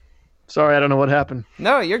 Sorry, I don't know what happened.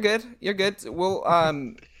 No, you're good. You're good. We'll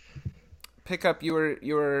pick up. You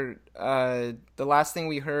were the last thing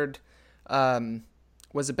we heard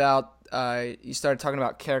was about you started talking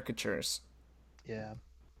about caricatures. Yeah.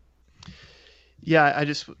 Yeah,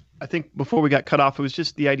 I think before we got cut off, it was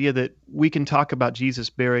just the idea that we can talk about Jesus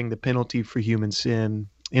bearing the penalty for human sin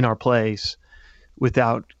in our place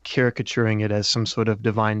without caricaturing it as some sort of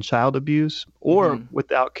divine child abuse, or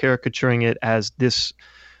without caricaturing it as this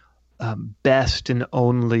best and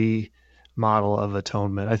only model of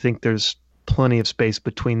atonement. I think there's plenty of space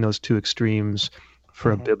between those two extremes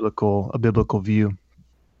for a biblical view.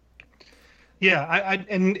 Yeah,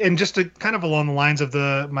 and just to kind of along the lines of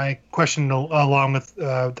my question along with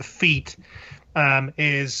the feet,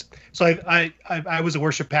 is so I was a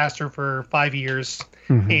worship pastor for 5 years,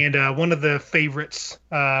 and one of the favorites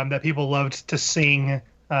that people loved to sing,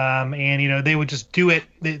 and they would just do it.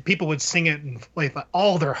 People would sing it, and like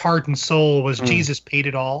all their heart and soul was Jesus paid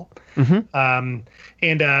it all.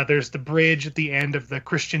 And there's the bridge at the end of the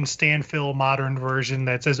Christian Stanfill modern version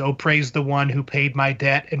that says, "Oh, praise the one who paid my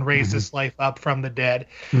debt and raised this life up from the dead."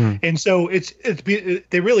 And so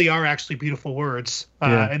they really are actually beautiful words,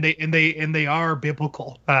 and they are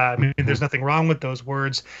biblical. I mean, there's nothing wrong with those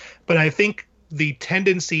words, but I think the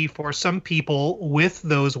tendency for some people with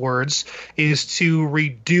those words is to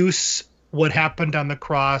reduce what happened on the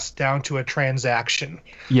cross down to a transaction.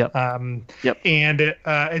 Yep.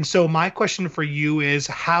 And so my question for you is,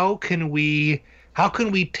 how can we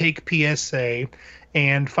take PSA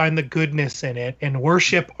and find the goodness in it and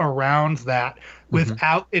worship around that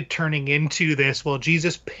without it turning into this, well,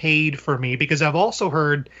 Jesus paid for me? Because I've also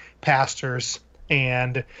heard pastors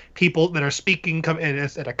and people that are speaking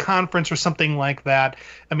at a conference or something like that,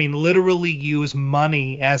 I mean, literally use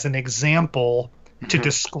money as an example to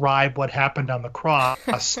describe what happened on the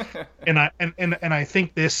cross. and I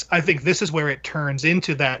think this is where it turns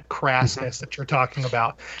into that crassness that you're talking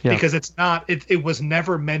about, because it was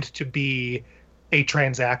never meant to be a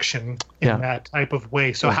transaction in that type of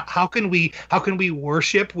way. So how can we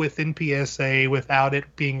worship within PSA without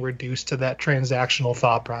it being reduced to that transactional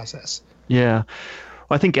thought process? Yeah.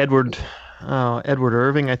 Well, I think Edward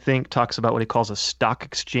Irving, I think, talks about what he calls a stock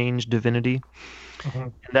exchange divinity.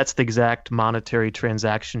 And that's the exact monetary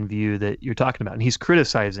transaction view that you're talking about. And he's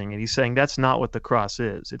criticizing it. He's saying that's not what the cross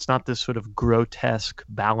is. It's not this sort of grotesque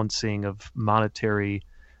balancing of monetary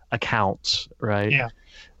accounts, right? Yeah.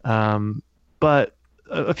 But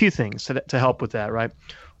a few things to help with that, right?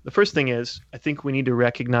 The first thing is, I think we need to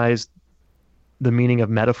recognize the meaning of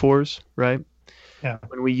metaphors, right? Yeah.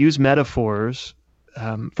 When we use metaphors,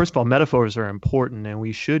 first of all, metaphors are important and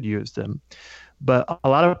we should use them. But a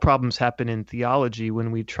lot of problems happen in theology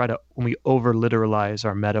when we over literalize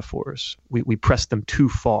our metaphors. We press them too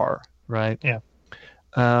far, right? Yeah.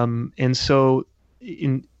 And so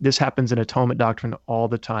this happens in atonement doctrine all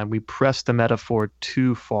the time. We press the metaphor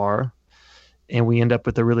too far, and we end up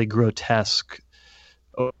with a really grotesque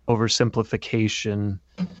oversimplification.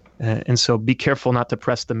 And so be careful not to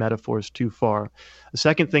press the metaphors too far. The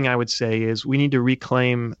second thing I would say is we need to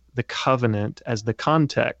reclaim the covenant as the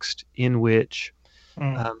context in which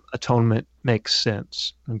atonement makes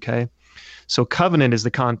sense. Okay? So covenant is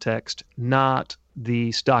the context, not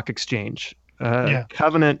the stock exchange.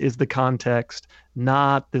 Covenant is the context,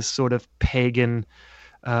 not this sort of pagan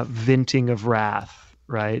venting of wrath,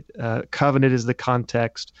 right? Covenant is the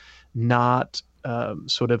context, not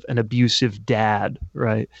sort of an abusive dad,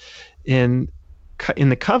 right? In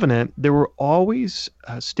the covenant, there were always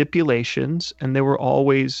stipulations, and there were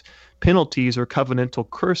always penalties or covenantal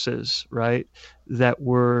curses, right, that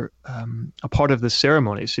were a part of the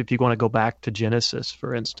ceremony. So if you want to go back to Genesis,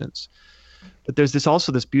 for instance. But there's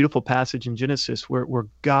also this beautiful passage in Genesis where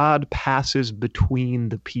God passes between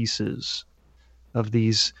the pieces of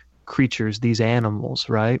these creatures, these animals,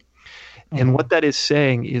 right? And what that is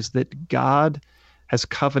saying is that God has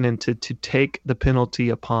covenanted to take the penalty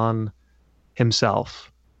upon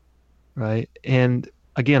himself, right? And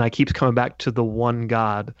again, I keep coming back to the one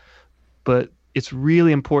God, but it's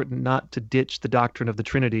really important not to ditch the doctrine of the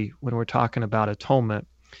Trinity when we're talking about atonement.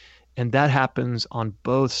 And that happens on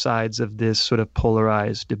both sides of this sort of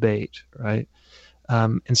polarized debate, right?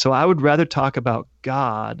 And so I would rather talk about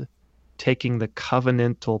God taking the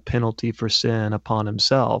covenantal penalty for sin upon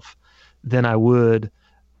himself than I would,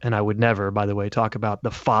 and I would never, by the way, talk about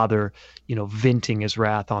the Father, venting his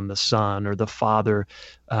wrath on the Son, or the Father,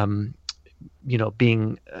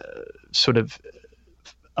 being sort of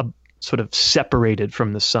separated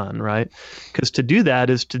from the Son, right? Because to do that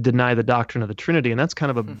is to deny the doctrine of the Trinity, and that's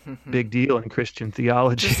kind of a big deal in Christian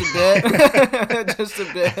theology. Just a bit. Just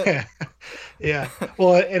a bit. Yeah.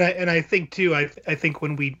 Well, and I think too. I think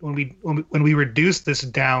when we reduce this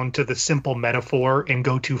down to the simple metaphor and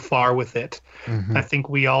go too far with it, I think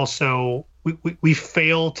we also we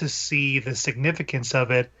fail to see the significance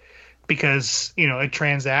of it, because a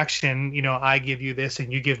transaction, I give you this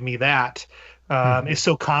and you give me that. Is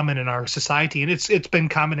so common in our society, and it's been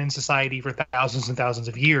common in society for thousands and thousands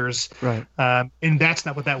of years. Right. And that's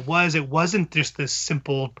not what that was. It wasn't just this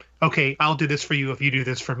simple, okay, I'll do this for you if you do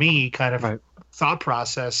this for me kind of thought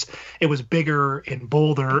process. It was bigger and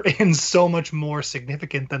bolder and so much more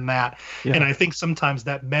significant than that. Yeah. And I think sometimes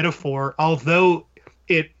that metaphor, although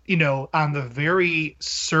it on the very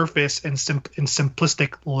surface and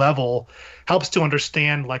simplistic level, helps to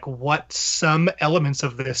understand like what some elements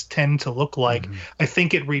of this tend to look like. I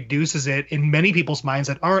think it reduces it in many people's minds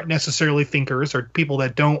that aren't necessarily thinkers or people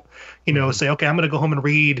that don't, say, okay, I'm going to go home and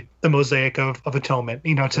read the Mosaic of Atonement,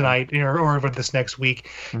 tonight or over this next week.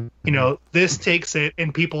 This takes it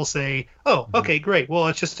and people say, oh, okay, great. Well,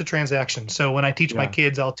 it's just a transaction. So when I teach my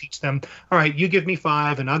kids, I'll teach them, all right, you give me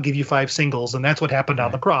 5 and I'll give you 5 singles. And that's what happened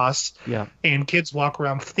on the cross. Yeah. And kids walk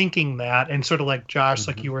around thinking that, and sort of like Josh,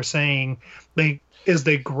 like you were saying, as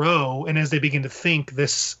they grow and as they begin to think,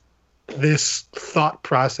 this thought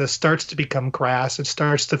process starts to become crass. It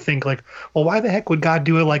starts to think like, well, why the heck would God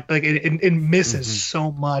do it? Like it misses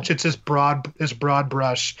so much. It's this broad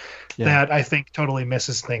brush that I think totally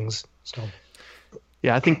misses things. So.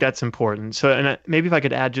 Yeah, I think that's important. So, and maybe if I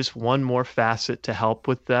could add just one more facet to help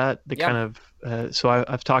with that,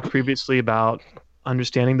 I've talked previously about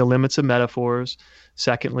understanding the limits of metaphors.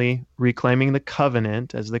 Secondly, reclaiming the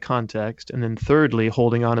covenant as the context. And then thirdly,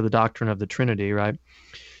 holding on to the doctrine of the Trinity, right?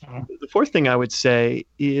 The fourth thing I would say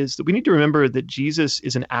is that we need to remember that Jesus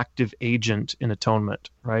is an active agent in atonement,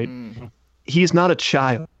 right? He's not a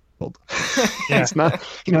child. It's not,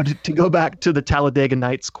 to go back to the Talladega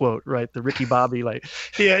Nights quote, right? The Ricky Bobby,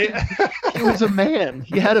 he was a man.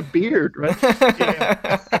 He had a beard, right?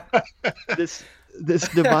 This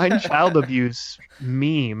divine child abuse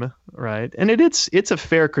meme, right? And it's a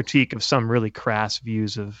fair critique of some really crass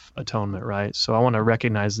views of atonement, right? So I want to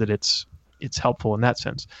recognize that it's helpful in that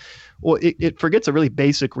sense. Well, it forgets a really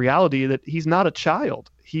basic reality that he's not a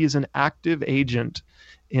child. He is an active agent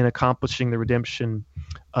in accomplishing the redemption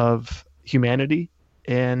of humanity.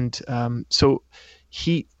 And so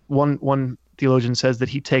one theologian says that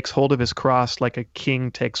he takes hold of his cross like a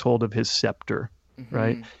king takes hold of his scepter,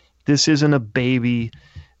 right? This isn't a baby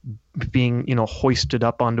being, hoisted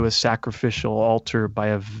up onto a sacrificial altar by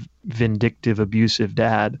a vindictive, abusive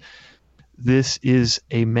dad. This is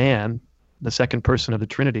a man, the second person of the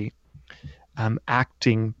Trinity,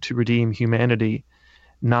 acting to redeem humanity,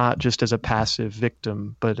 not just as a passive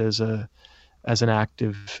victim, but as an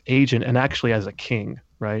active agent, and actually as a king,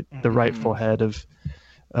 right? The rightful head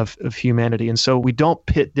of humanity. And so we don't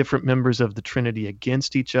pit different members of the Trinity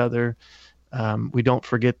against each other. We don't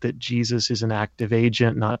forget that Jesus is an active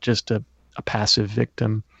agent, not just a passive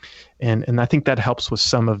victim. And I think that helps with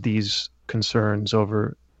some of these concerns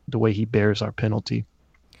over the way he bears our penalty.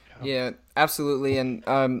 Yeah, absolutely. And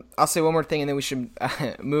I'll say one more thing, and then we should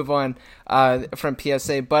move on from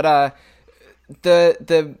PSA. But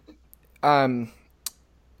the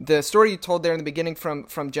story you told there in the beginning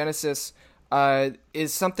from Genesis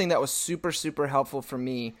is something that was super, super helpful for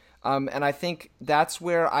me. And I think that's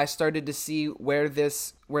where I started to see where the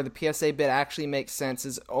PSA bit actually makes sense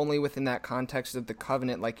is only within that context of the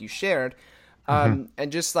covenant, like you shared.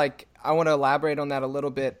 And just like, I want to elaborate on that a little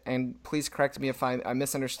bit, and please correct me if I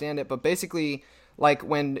misunderstand it. But basically, like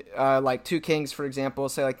when like two kings, for example,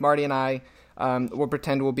 say like Marty and I, we'll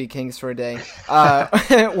pretend we'll be kings for a day.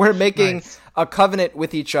 We're making a covenant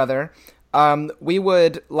with each other. We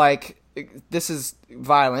would this is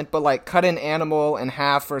violent, but cut an animal in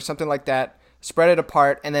half or something like that, spread it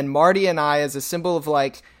apart, and then Marty and I, as a symbol of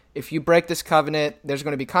if you break this covenant, there's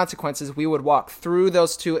going to be consequences, we would walk through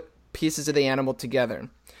those two pieces of the animal together.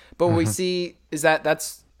 But what we see is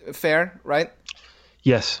that's fair, right?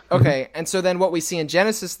 Yes. Okay, and so then what we see in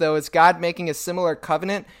Genesis, though, is God making a similar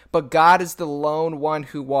covenant, but God is the lone one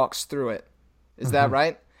who walks through it. Is that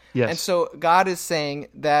right? Yes. And so God is saying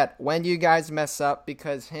that when you guys mess up,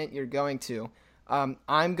 because hint, you're going to,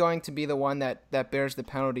 I'm going to be the one that bears the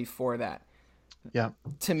penalty for that. Yeah.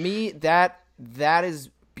 To me, that is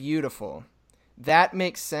beautiful. That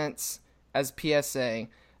makes sense as PSA,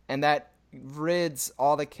 and that rids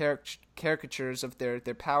all the caricatures of their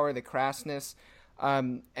power, the crassness.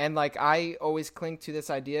 And I always cling to this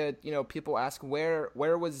idea, people ask where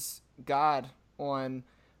was God on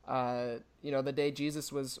the day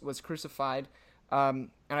Jesus was crucified. And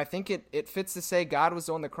I think it fits to say God was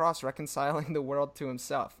on the cross reconciling the world to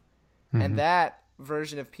himself. And that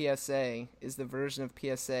version of PSA is the version of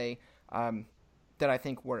PSA that I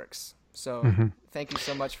think works. So thank you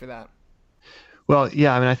so much for that. Well,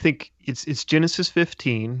 yeah, I think it's Genesis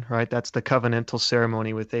 15, right? That's the covenantal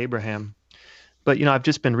ceremony with Abraham. But, I've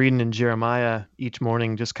just been reading in Jeremiah each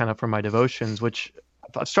morning just kind of for my devotions, which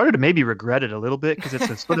I've started to maybe regret it a little bit because it's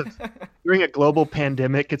a sort of, during a global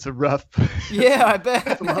pandemic, it's a rough. Yeah, I bet.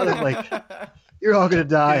 It's a lot of you're all going to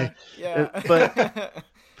die. Yeah. But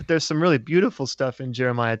there's some really beautiful stuff in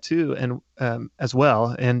Jeremiah too, and as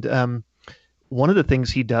well. And one of the things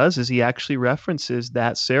he does is he actually references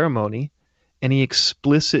that ceremony and he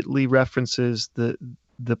explicitly references the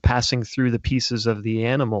passing through the pieces of the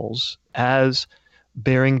animals as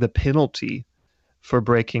bearing the penalty for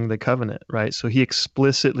breaking the covenant, right? So he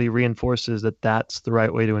explicitly reinforces that that's the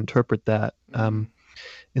right way to interpret that.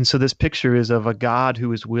 And so this picture is of a God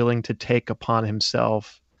who is willing to take upon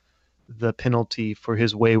himself the penalty for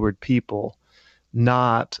his wayward people,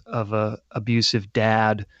 not of a abusive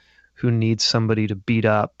dad who needs somebody to beat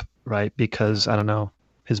up, right? Because, I don't know,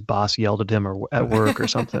 his boss yelled at him or at work or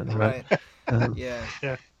something, right? Yeah.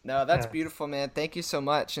 Yeah. No, that's beautiful, man. Thank you so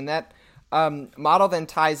much. And that model then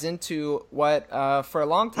ties into what for a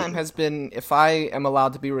long time has been, if I am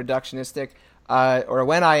allowed to be reductionistic, or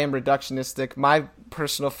when I am reductionistic, my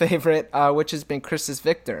personal favorite, which has been Christus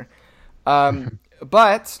Victor.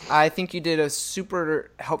 But I think you did a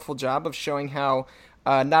super helpful job of showing how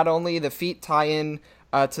not only the feet tie in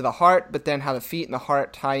to the heart, but then how the feet and the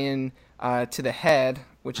heart tie in to the head,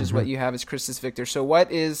 which is what you have as Christus Victor. So what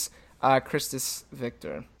is Christus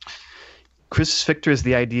Victor? Christus Victor is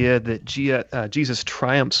the idea that Jesus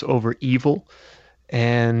triumphs over evil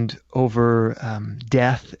and over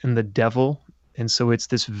death and the devil. And so it's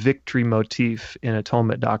this victory motif in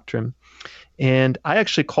atonement doctrine. And I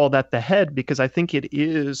actually call that the head because I think it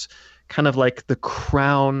is kind of like the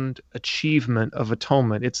crowned achievement of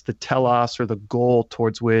atonement. It's the telos, or the goal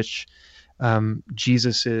towards which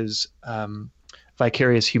Jesus's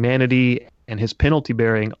vicarious humanity and his penalty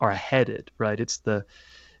bearing are headed, right? It's the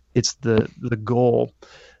goal.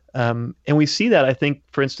 And we see that, I think,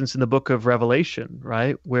 for instance, in the book of Revelation,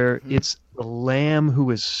 right? Where it's the Lamb who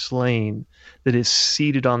is slain that is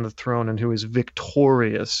seated on the throne and who is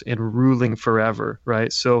victorious and ruling forever,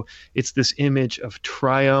 right? So it's this image of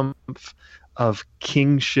triumph, of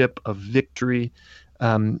kingship, of victory.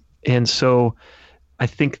 And so I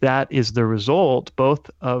think that is the result both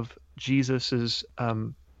of Jesus's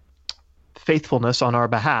faithfulness on our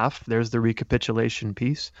behalf, there's the recapitulation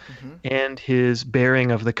piece, and his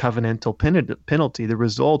bearing of the covenantal penalty. The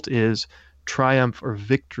result is triumph or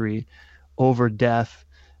victory over death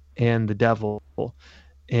and the devil.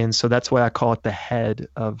 And so that's why I call it the head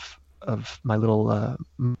of my little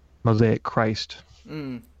mosaic Christ.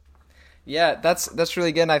 Yeah, that's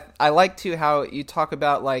really good. And I like too how you talk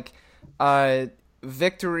about like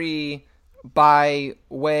victory by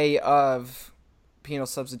way of penal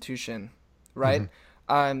substitution, right?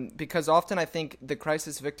 Because often I think the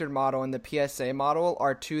Christus Victor model and the PSA model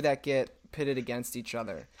are two that get pitted against each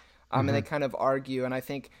other, and they kind of argue. And I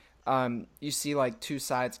think you see like two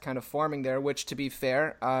sides kind of forming there, which, to be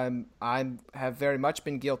fair, I have very much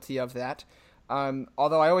been guilty of that.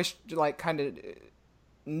 Although I always like kind of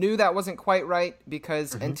knew that wasn't quite right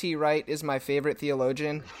because N.T. Wright is my favorite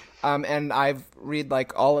theologian, and I've read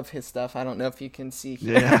like all of his stuff. I don't know if you can see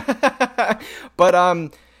here,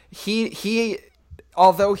 but he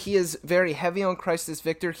although he is very heavy on Christus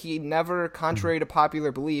Victor, he never, contrary to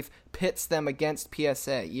popular belief, pits them against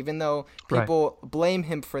PSA, even though people blame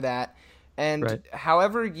him for that. And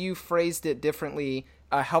however you phrased it differently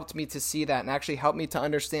helped me to see that and actually helped me to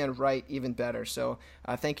understand Wright even better. So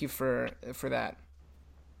thank you for that.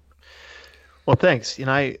 Well, thanks. And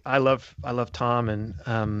I love Tom, and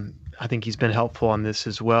I think he's been helpful on this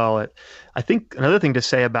as well. I think another thing to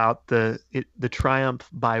say about the triumph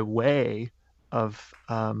by way of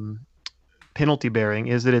penalty bearing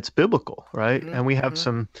is that it's biblical, right? And we have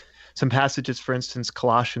some passages, for instance,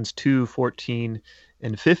 Colossians 2:14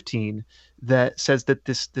 and 15, that says that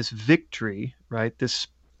this victory, right, this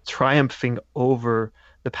triumphing over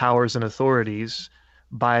the powers and authorities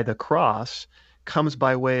by the cross, comes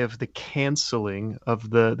by way of the canceling of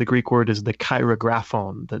the Greek word is the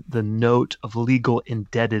cheirographon, the note of legal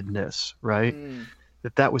indebtedness, right?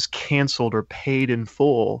 That was canceled or paid in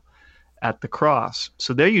full at the cross.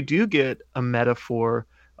 So there you do get a metaphor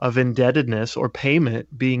of indebtedness or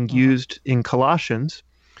payment being used in Colossians,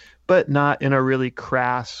 but not in a really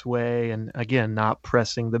crass way. And again, not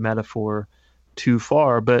pressing the metaphor too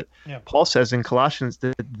far. But Paul says in Colossians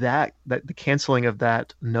that the canceling of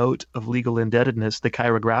that note of legal indebtedness, the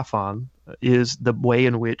cheirographon, is the way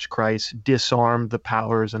in which Christ disarmed the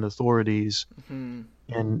powers and authorities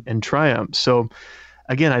and triumphed. So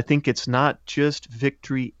again, I think it's not just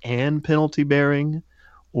victory and penalty bearing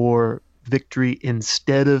or victory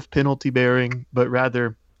instead of penalty bearing, but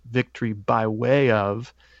rather victory by way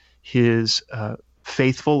of his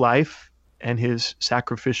faithful life and his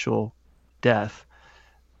sacrificial death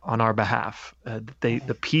on our behalf.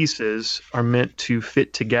 The pieces are meant to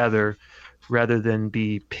fit together rather than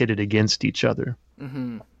be pitted against each other.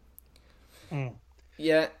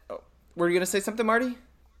 Yeah. Were you going to say something, Marty?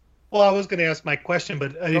 Well, I was going to ask my question,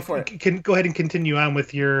 but Go for it. Can go ahead and continue on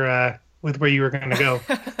with your with where you were going to go.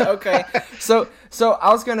 Okay. So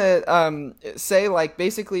I was going to say, like,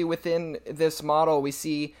 basically within this model, we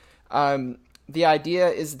see the idea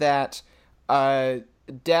is that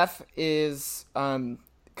death is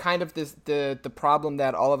kind of the problem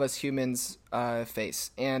that all of us humans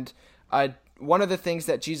face. And one of the things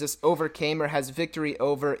that Jesus overcame or has victory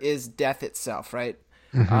over is death itself, right?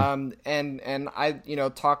 Mm-hmm. And I,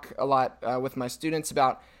 talk a lot with my students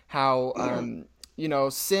about how,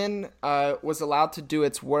 sin was allowed to do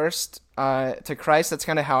its worst to Christ. That's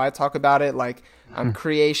kind of how I talk about it, like the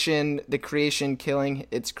creation killing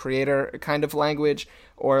its creator kind of language,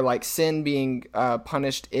 or like sin being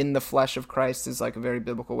punished in the flesh of Christ is like a very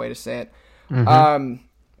biblical way to say it. Mm-hmm.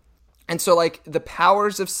 And so, like, the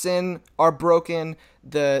powers of sin are broken,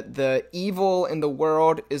 the evil in the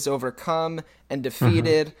world is overcome and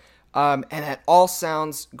defeated, and it all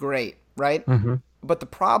sounds great, right? Mm-hmm. But the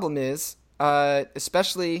problem is,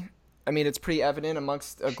 especially, I mean, it's pretty evident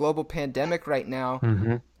amongst a global pandemic right now,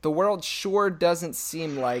 the world sure doesn't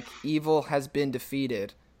seem like evil has been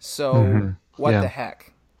defeated. So what the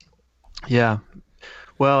heck? Yeah.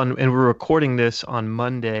 Well, and we're recording this on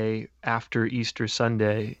Monday after Easter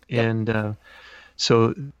Sunday. Yep. And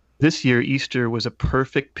so this year, Easter was a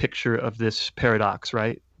perfect picture of this paradox,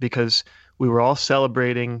 right? Because we were all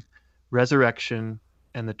celebrating resurrection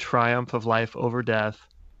and the triumph of life over death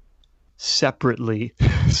separately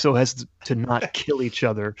so as to not kill each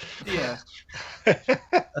other. Yeah.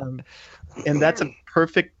 And that's a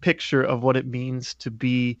perfect picture of what it means to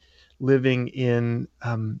be living in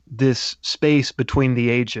this space between the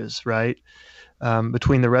ages, right?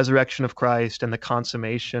 Between the resurrection of Christ and the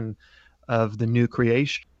consummation of the new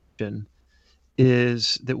creation,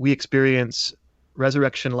 is that we experience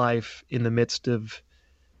resurrection life in the midst of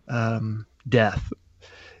death.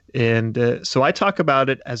 And so I talk about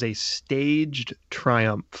it as a staged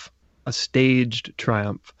triumph.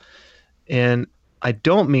 And I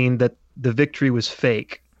don't mean that the victory was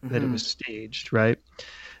fake, that it was staged, right?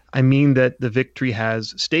 I mean that the victory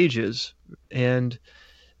has stages, and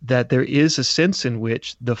that there is a sense in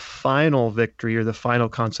which the final victory or the final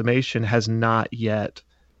consummation has not yet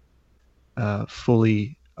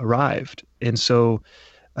fully arrived. And so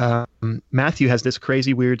Matthew has this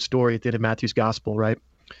crazy, weird story at the end of Matthew's gospel, right?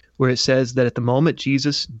 Where it says that at the moment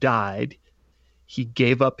Jesus died, he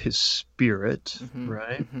gave up his spirit,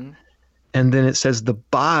 right? And then it says the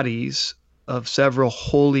bodies of several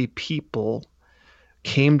holy people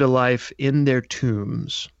came to life in their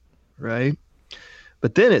tombs, right?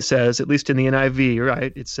 But then it says, at least in the NIV,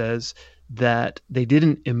 right, it says that they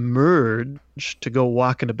didn't emerge to go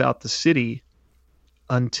walking about the city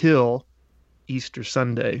until Easter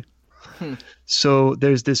Sunday. So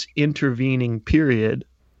there's this intervening period,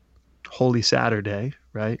 Holy Saturday,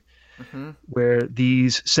 right, where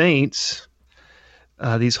these saints,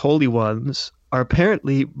 these holy ones, are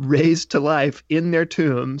apparently raised to life in their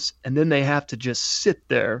tombs, and then they have to just sit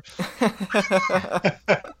there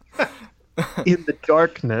in the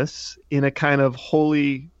darkness in a kind of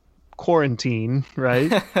holy quarantine,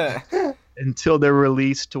 right? Until they're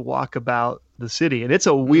released to walk about the city. And it's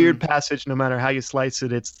a weird passage no matter how you slice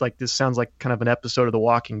it. It's like, this sounds like kind of an episode of The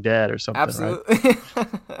Walking Dead or something. Absolutely. Right?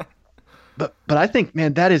 But I think,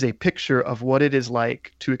 man, that is a picture of what it is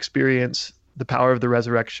like to experience the power of the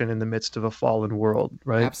resurrection in the midst of a fallen world,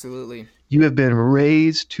 right? Absolutely. You have been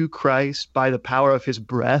raised to Christ by the power of his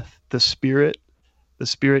breath, the Spirit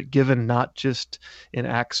given not just in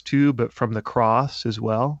Acts 2, but from the cross as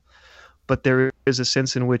well. But there is a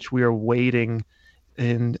sense in which we are waiting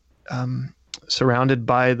and surrounded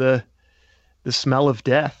by the smell of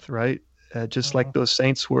death, right? Just like those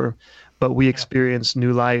saints were. But we experience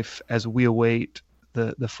new life as we await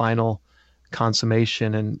the final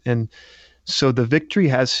consummation. And so the victory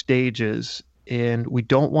has stages, and we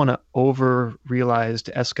don't want to over-realize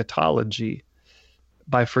eschatology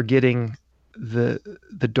by forgetting the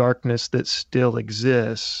darkness that still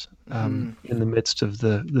exists in the midst of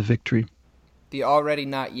the victory. The already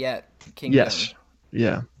not yet kingdom. Yes.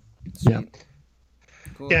 Yeah. Sweet. Yeah.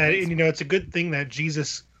 Cool. Yeah, and it's a good thing that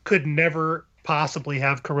Jesus could never possibly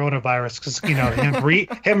have coronavirus, because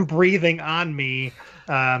him breathing on me.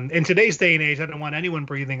 In today's day and age, I don't want anyone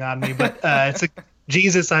breathing on me, but it's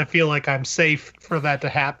Jesus. I feel like I'm safe for that to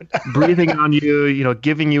happen. Breathing on you,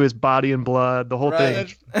 giving you his body and blood, the whole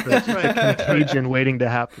thing. That's right. Contagion waiting to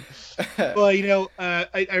happen. Well,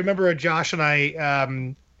 I remember Josh and I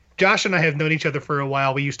have known each other for a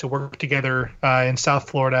while. We used to work together in South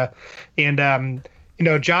Florida, and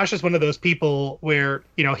Josh is one of those people where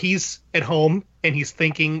he's at home and he's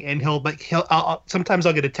thinking, and sometimes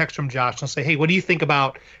I'll get a text from Josh and I'll say, hey, what do you think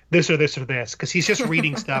about this or this or this? Because he's just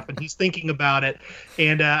reading stuff and he's thinking about it.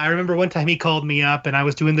 And I remember one time he called me up and I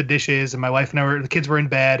was doing the dishes and my wife and the kids were in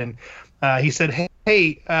bed, and he said, hey,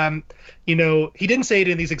 he didn't say it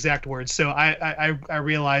in these exact words, so I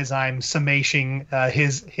realize I'm summating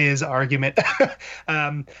his argument.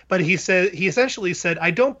 But he essentially said,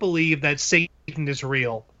 I don't believe that Satan is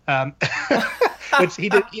real. Which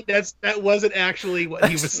that wasn't actually what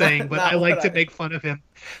he was saying, but I like to make fun of him.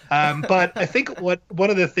 But I think one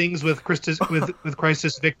of the things with Christus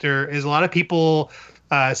Victor is a lot of people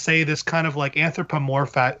say this kind of like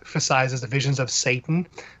anthropomorphizes the visions of Satan.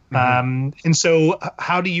 And so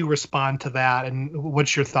how do you respond to that, and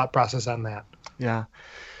what's your thought process on that? Yeah.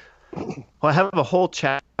 Well, I have a whole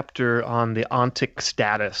chapter on the ontic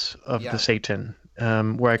status of the Satan,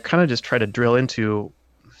 where I kind of just try to drill into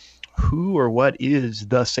who or what is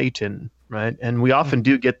the Satan, right? And we often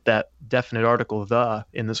do get that definite article, the,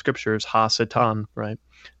 in the scriptures, ha-satan, right?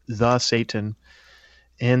 The Satan.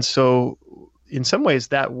 And so in some ways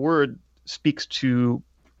that word speaks to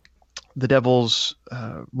the devil's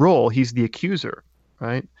role. He's the accuser,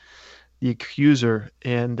 right? The accuser.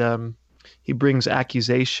 And he brings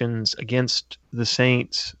accusations against the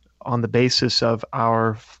saints on the basis of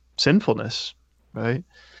our sinfulness, right?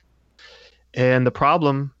 And the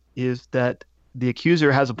problem is that the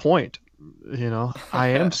accuser has a point. I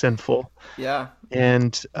am sinful. Yeah.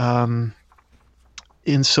 And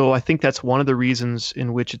so I think that's one of the reasons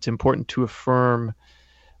in which it's important to affirm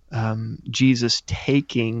Jesus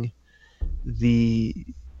taking the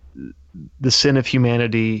sin of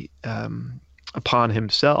humanity upon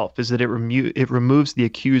himself, is that it removes the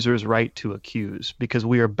accuser's right to accuse, because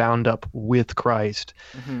we are bound up with Christ.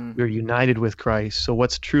 We're united with Christ. So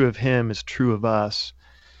what's true of him is true of us.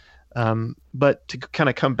 But to kind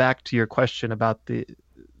of come back to your question about the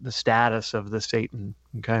status of the Satan,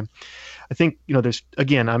 okay? I think, there's,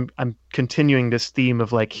 again, I'm continuing this theme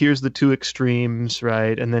of like, here's the two extremes,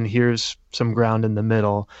 right? And then here's some ground in the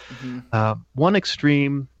middle. One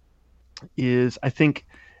extreme is, I think,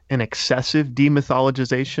 an excessive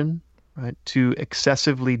demythologization, right? To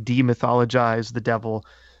excessively demythologize the devil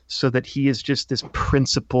so that he is just this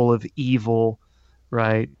principle of evil,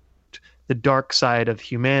 right? The dark side of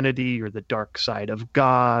humanity or the dark side of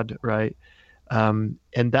God, right? And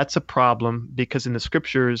that's a problem, because in the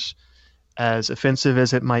scriptures, as offensive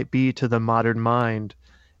as it might be to the modern mind,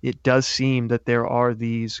 it does seem that there are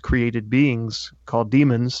these created beings called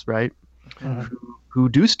demons, right? Who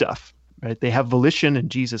do stuff, right? They have volition, and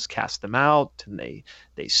Jesus cast them out, and they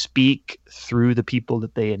speak through the people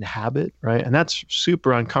that they inhabit, right? And that's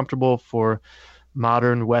super uncomfortable for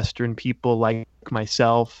modern Western people like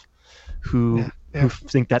myself, who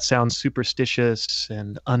think that sounds superstitious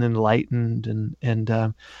and unenlightened, and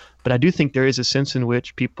but I do think there is a sense in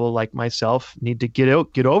which people like myself need to get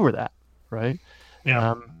over that, right?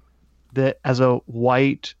 Yeah. That as a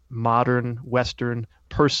white, modern, Western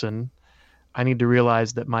person, I need to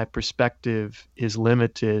realize that my perspective is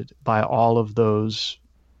limited by all of those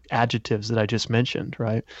adjectives that I just mentioned,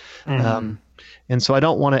 right? And so I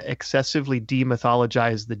don't want to excessively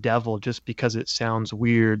demythologize the devil just because it sounds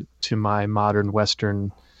weird to my modern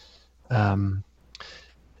Western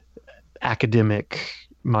academic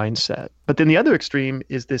mindset. But then the other extreme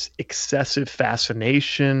is this excessive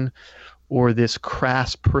fascination or this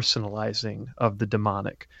crass personalizing of the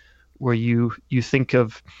demonic, where you think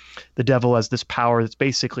of the devil as this power that's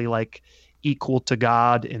basically like equal to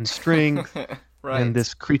God in strength. Right. And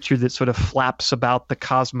this creature that sort of flaps about the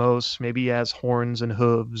cosmos, maybe has horns and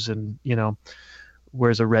hooves and,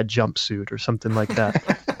 wears a red jumpsuit or something like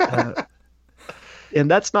that. And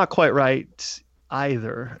that's not quite right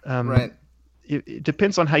either. Right. It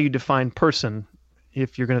depends on how you define person.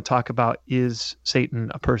 If you're going to talk about, is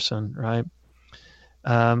Satan a person, right?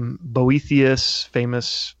 Boethius,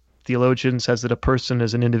 famous theologian, says that a person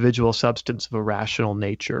is an individual substance of a rational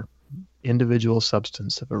nature. Individual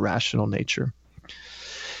substance of a rational nature.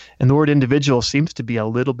 And the word individual seems to be a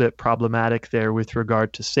little bit problematic there with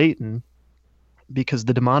regard to Satan, because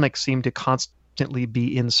the demonic seem to constantly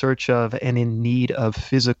be in search of and in need of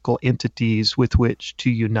physical entities with which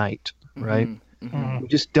to unite, right? We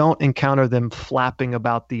just don't encounter them flapping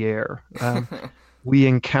about the air. We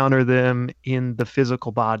encounter them in the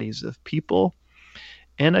physical bodies of people.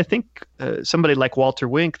 And I think somebody like Walter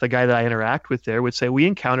Wink, the guy that I interact with there, would say we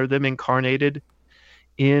encounter them incarnated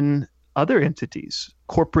in other entities,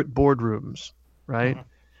 corporate boardrooms, right?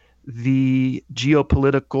 The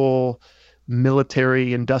geopolitical,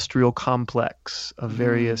 military, industrial complex of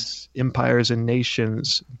various empires and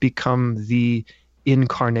nations become the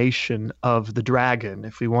incarnation of the dragon,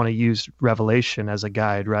 if we want to use Revelation as a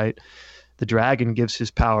guide, right? The dragon gives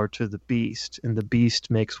his power to the beast, and the beast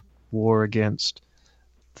makes war against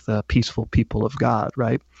the peaceful people of God,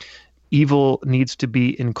 right? Evil needs to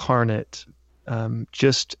be incarnate,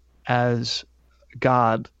 just as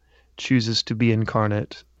God chooses to be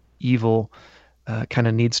incarnate. Evil kind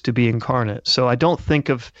of needs to be incarnate. So I don't think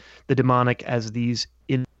of the demonic as these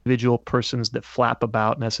individual persons that flap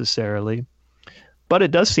about necessarily, but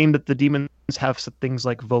it does seem that the demons have some things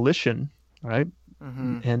like volition, right?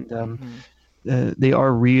 And they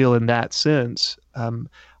are real in that sense. I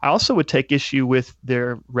also would take issue with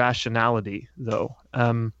their rationality, though.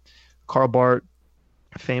 Karl Barth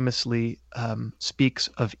famously speaks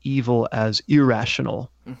of evil as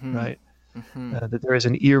irrational, right? That there is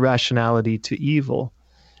an irrationality to evil.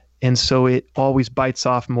 And so it always bites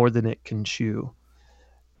off more than it can chew.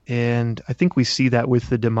 And I think we see that with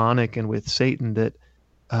the demonic and with Satan, that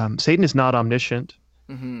Satan is not omniscient.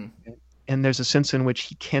 And there's a sense in which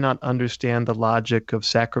he cannot understand the logic of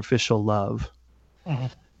sacrificial love.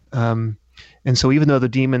 And so even though the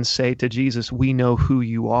demons say to Jesus, "We know who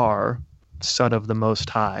you are, Son of the Most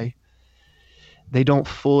High," they don't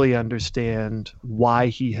fully understand why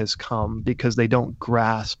he has come, because they don't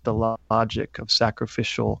grasp the logic of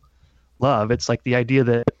sacrificial love. It's like the idea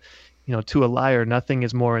that, to a liar, nothing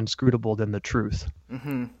is more inscrutable than the truth.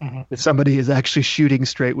 If somebody is actually shooting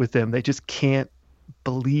straight with them, they just can't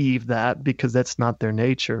believe that, because that's not their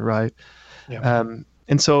nature, right? And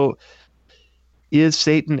so is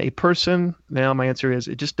Satan a person? Now my answer is,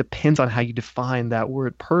 it just depends on how you define that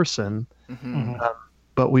word person.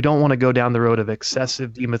 But we don't want to go down the road of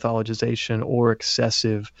excessive demythologization or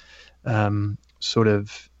excessive sort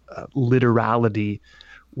of literality,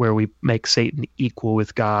 where we make Satan equal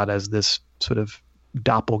with God as this sort of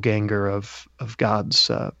doppelganger of God's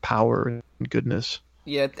power and goodness.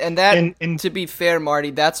 Yeah, and to be fair,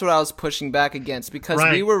 Marty, that's what I was pushing back against, because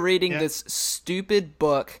we were reading this stupid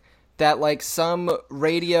book that, like, some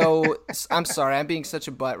radio I'm sorry, I'm being such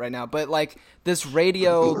a butt right now, but like this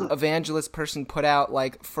radio evangelist person put out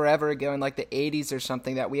like forever ago in like the 80s or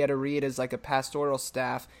something, that we had to read as like a pastoral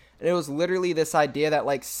staff. And it was literally this idea that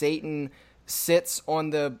like Satan sits on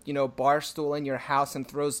the, bar stool in your house and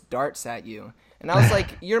throws darts at you. And I was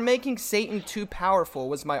like, you're making Satan too powerful,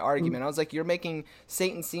 was my argument. I was like, you're making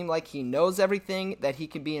Satan seem like he knows everything, that he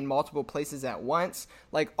can be in multiple places at once,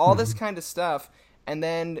 like all this kind of stuff. And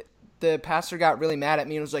then the pastor got really mad at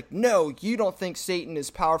me and was like, "No, you don't think Satan is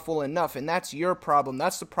powerful enough, and that's your problem.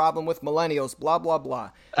 That's the problem with millennials, blah, blah, blah."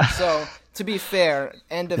 So, to be fair,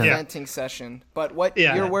 end of venting session. But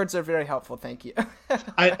your words are very helpful. Thank you.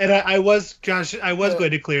 I was going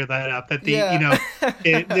to clear that up. That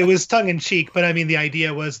it was tongue in cheek, but I mean, the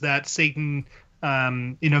idea was that Satan,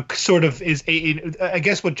 sort of is I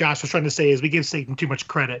guess what Josh was trying to say is we give Satan too much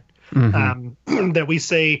credit. That we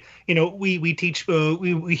say, we teach,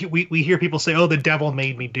 we hear people say, "Oh, the devil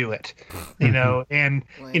made me do it," and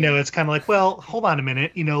it's kind of like, well, hold on a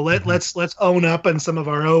minute, let's own up on some of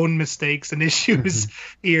our own mistakes and issues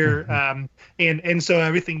here. And so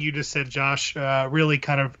everything you just said, Josh, really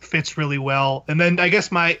kind of fits really well. And then I guess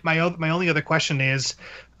my only other question is,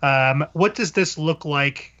 what does this look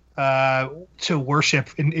like to worship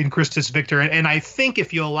in Christus Victor? And I think,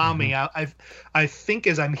 if you allow me, I think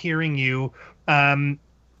as I'm hearing you,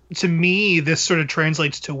 to me, this sort of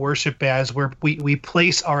translates to worship as where we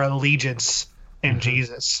place our allegiance in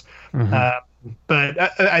Jesus.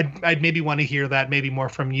 But I'd maybe want to hear that maybe more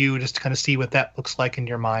from you, just to kind of see what that looks like in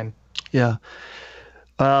your mind. Yeah.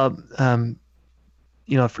 A friend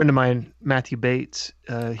of mine, Matthew Bates,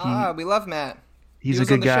 we love Matt. He's a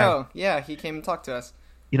good guy. Show. Yeah, he came and talked to us.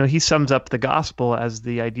 He sums up the gospel as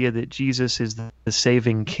the idea that Jesus is the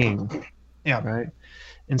saving king. Yeah. Right.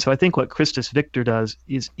 And so I think what Christus Victor does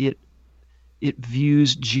is it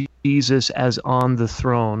views Jesus as on the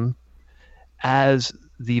throne, as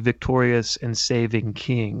the victorious and saving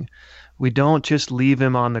king. We don't just leave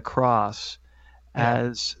him on the cross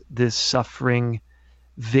as this suffering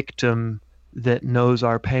victim that knows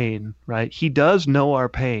our pain, right? He does know our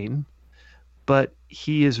pain, but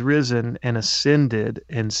he is risen and ascended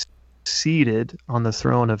and seated on the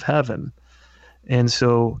throne of heaven. And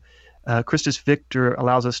so Christus Victor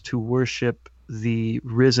allows us to worship the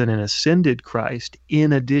risen and ascended Christ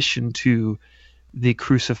in addition to the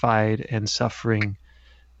crucified and suffering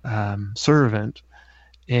servant.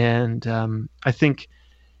 And I think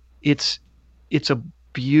it's a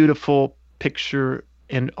beautiful picture,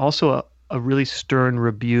 and also a really stern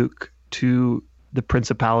rebuke to the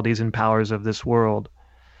principalities and powers of this world,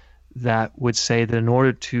 that would say that in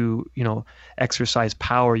order to, exercise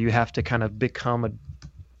power, you have to kind of become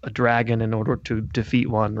a dragon in order to defeat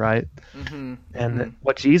one, right? Mm-hmm. And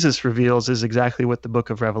what Jesus reveals is exactly what the book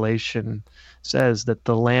of Revelation says, that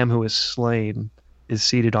the Lamb who is slain is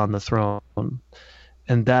seated on the throne.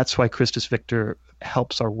 And that's why Christus Victor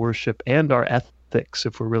helps our worship and our ethics,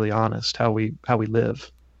 if we're really honest, how we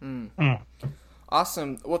live.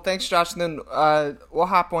 Awesome. Well, thanks, Josh. And then we'll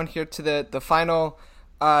hop on here to the final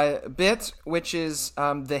bit, which is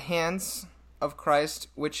the hands of Christ,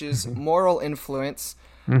 which is moral influence,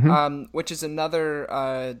 which is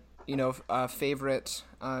another favorite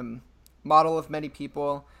model of many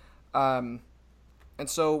people. And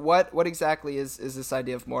so, what exactly is this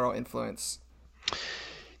idea of moral influence?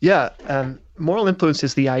 Yeah, moral influence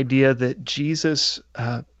is the idea that Jesus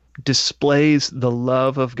displays the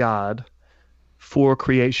love of God for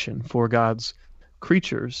creation, for God's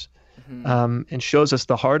creatures, and shows us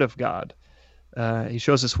the heart of God. He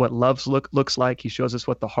shows us what love looks like. He shows us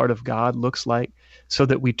what the heart of God looks like, so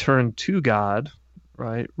that we turn to God,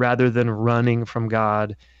 right, rather than running from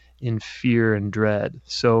God in fear and dread.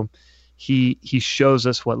 So he shows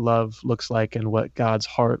us what love looks like and what God's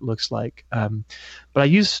heart looks like. But I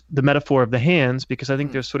use the metaphor of the hands because I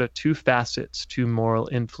think there's sort of two facets to moral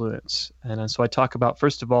influence. And so I talk about,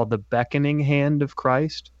 first of all, the beckoning hand of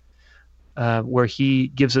Christ, where he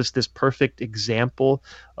gives us this perfect example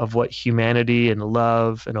of what humanity and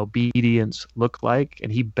love and obedience look like.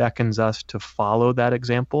 And he beckons us to follow that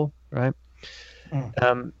example, right?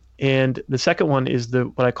 And the second one is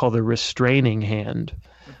what I call the restraining hand.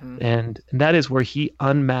 And that is where he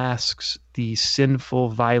unmasks the sinful,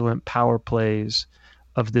 violent power plays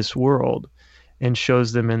of this world and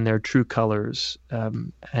shows them in their true colors.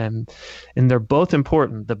 And they're both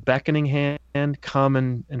important. The beckoning hand, come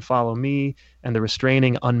and follow me, and the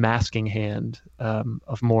restraining, unmasking hand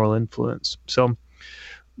of moral influence. So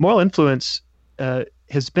moral influence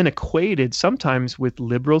has been equated sometimes with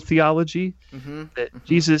liberal theology, that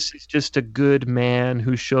Jesus is just a good man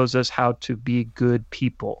who shows us how to be good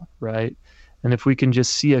people, right? And if we can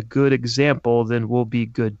just see a good example, then we'll be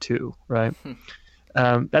good too, right?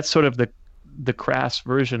 That's sort of the crass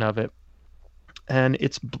version of it. And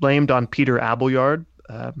it's blamed on Peter Abelard,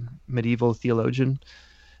 medieval theologian.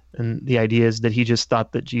 And the idea is that he just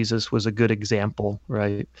thought that Jesus was a good example,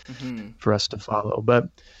 right, for us to follow. But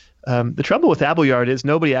the trouble with Abelard is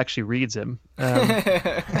nobody actually reads him,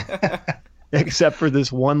 except for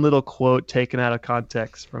this one little quote taken out of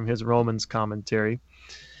context from his Romans commentary.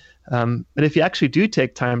 But if you actually do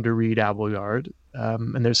take time to read Abelard,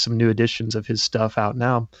 and there's some new editions of his stuff out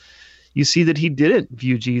now, you see that he didn't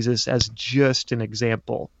view Jesus as just an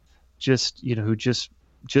example, just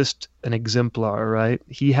an exemplar, right?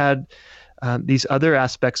 He had these other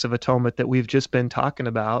aspects of atonement that we've just been talking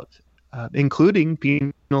about, including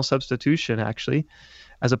penal substitution, actually,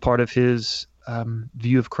 as a part of his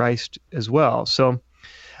view of Christ as well. So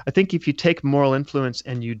I think if you take moral influence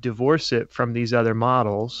and you divorce it from these other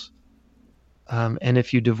models, and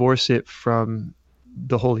if you divorce it from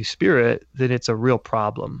the Holy Spirit, then it's a real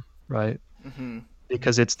problem, right?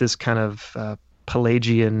 Because it's this kind of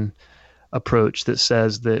Pelagian approach that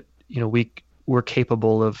says that we're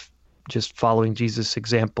capable of just following Jesus'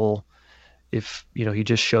 example. If he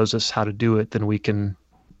just shows us how to do it, then we can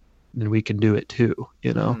do it too.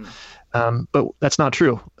 But that's not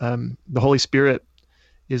true. The Holy Spirit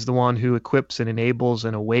is the one who equips and enables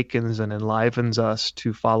and awakens and enlivens us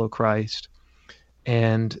to follow Christ.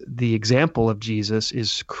 And the example of Jesus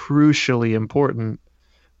is crucially important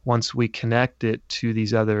once we connect it to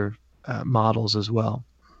these other models as well.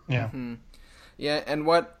 Yeah. Yeah, and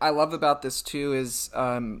what I love about this too is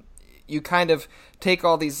you kind of take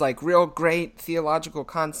all these like real great theological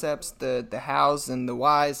concepts, the hows and the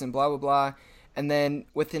whys and blah blah blah, and then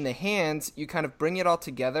within the hands you kind of bring it all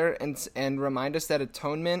together and remind us that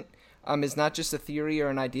atonement is not just a theory or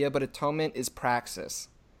an idea, but atonement is praxis,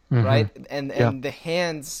 right? And the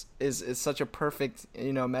hands is such a perfect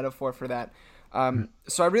metaphor for that.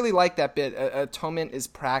 So I really like that bit. Atonement is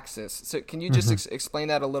praxis. So can you just explain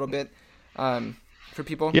that a little bit for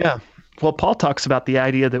people? Yeah. Well, Paul talks about the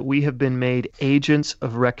idea that we have been made agents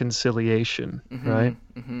of reconciliation, right?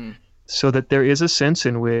 So that there is a sense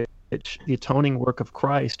in which the atoning work of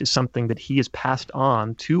Christ is something that he has passed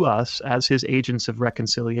on to us as his agents of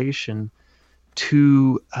reconciliation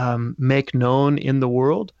to make known in the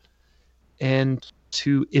world and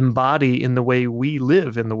to embody in the way we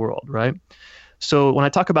live in the world, right? So when I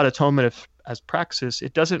talk about atonement as praxis,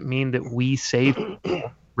 it doesn't mean that we save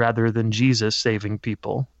people rather than Jesus saving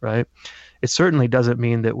people, right? It certainly doesn't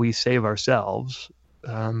mean that we save ourselves,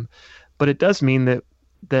 but it does mean that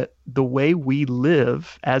that the way we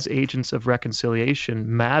live as agents of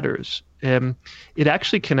reconciliation matters. It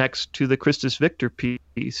actually connects to the Christus Victor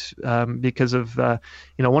piece because of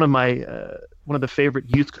one of the favorite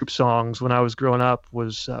youth group songs when I was growing up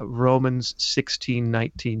was Romans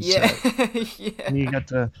 16:19. Yeah, yeah. And you got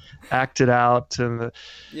to act it out, and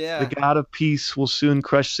the God of peace will soon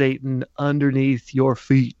crush Satan underneath your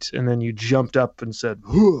feet, and then you jumped up and said,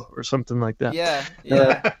 "Whew," or something like that. Yeah.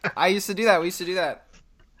 I used to do that. We used to do that.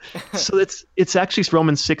 So it's actually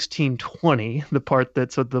Romans 16:20, the part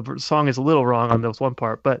so the song is a little wrong on this one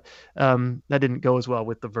part, but that didn't go as well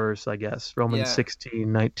with the verse, I guess. Romans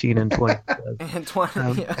 16:19 and 20. And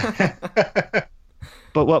 20.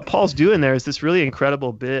 But what Paul's doing there is this really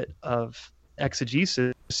incredible bit of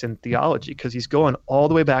exegesis and theology, because he's going all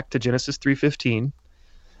the way back to Genesis 3:15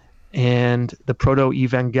 and the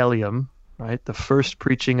proto-evangelium, right? The first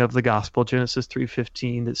preaching of the gospel, Genesis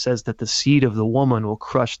 3:15, that says that the seed of the woman will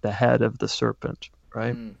crush the head of the serpent,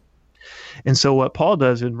 right? And so what Paul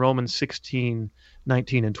does in Romans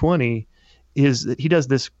 16:19 and 20 is that he does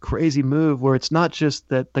this crazy move where it's not just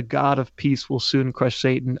that the God of peace will soon crush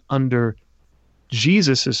Satan under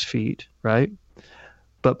Jesus's feet, right?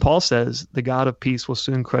 But Paul says the God of peace will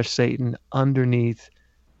soon crush Satan underneath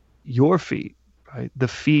your feet, right? The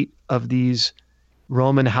feet of these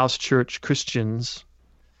Roman house church Christians,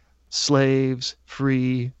 slaves,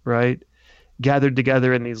 free, right? Gathered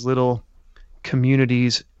together in these little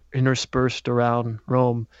communities interspersed around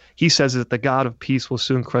Rome. He says that the God of peace will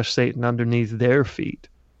soon crush Satan underneath their feet.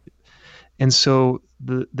 And so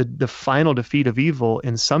the final defeat of evil,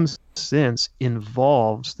 in some sense,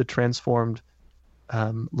 involves the transformed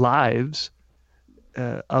lives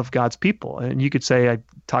of God's people. And you could say, I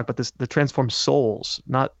talk about this, the transformed souls,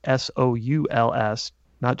 not souls,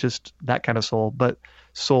 not just that kind of soul, but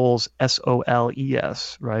souls,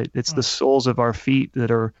 souls, right? It's the soles of our feet that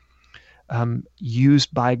are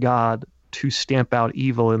used by God to stamp out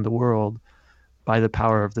evil in the world by the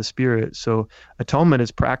power of the Spirit. So atonement as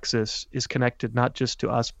praxis is connected not just to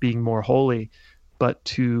us being more holy, but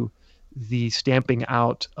to the stamping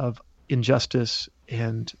out of injustice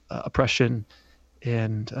and oppression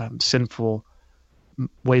and sinful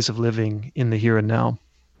ways of living in the here and now.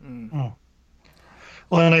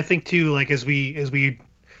 Well, and I think too, like as we're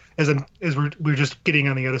just getting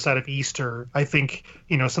on the other side of Easter, I think,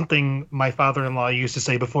 something my father-in-law used to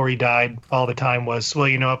say before he died all the time was, well,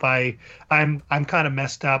 if I'm kind of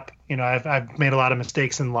messed up, I've made a lot of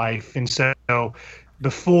mistakes in life, and so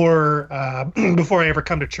before I ever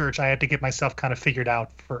come to church, I had to get myself kind of figured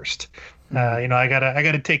out first. I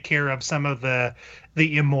gotta take care of some of the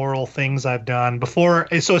immoral things I've done before.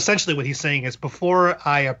 So essentially, what he's saying is, before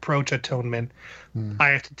I approach atonement, I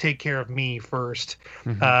have to take care of me first.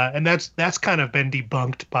 And that's kind of been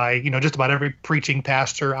debunked by just about every preaching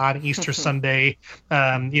pastor on Easter Sunday,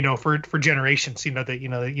 for generations.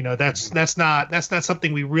 That's not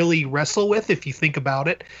something we really wrestle with if you think about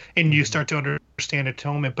it and you start to understand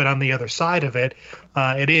atonement. But on the other side of it,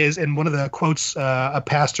 it is. And one of the quotes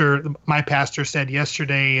my pastor said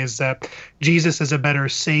yesterday is that Jesus is a better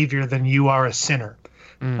Savior than you are a sinner.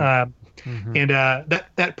 And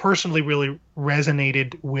that personally really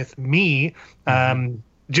resonated with me.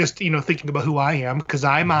 Just thinking about who I am, because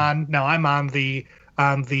I'm on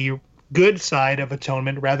the good side of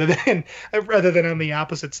atonement rather than on the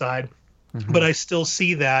opposite side. But I still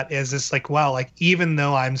see that as this, like, wow, like, even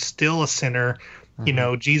though I'm still a sinner,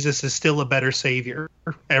 Jesus is still a better Savior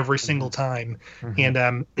every single time.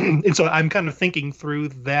 And so I'm kind of thinking through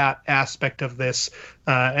that aspect of this.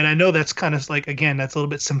 And I know that's kind of like, again, that's a little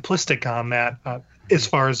bit simplistic on that as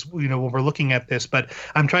far as, when we're looking at this. But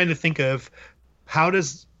I'm trying to think of how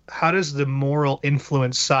does the moral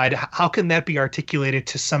influence side, how can that be articulated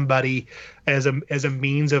to somebody as a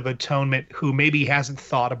means of atonement who maybe hasn't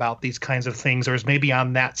thought about these kinds of things, or is maybe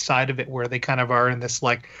on that side of it where they kind of are in this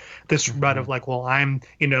rut of like, well, I'm,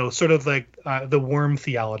 sort of like the worm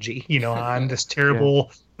theology, I'm this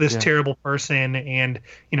terrible terrible person, and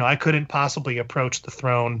I couldn't possibly approach the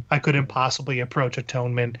throne, I couldn't possibly approach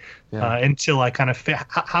atonement until I kind of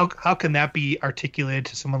how can that be articulated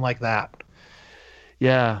to someone like that?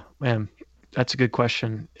 Yeah, man, that's a good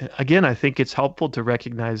question. Again, I think it's helpful to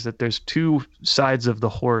recognize that there's two sides of the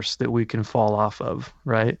horse that we can fall off of,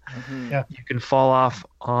 right? Yeah. You can fall off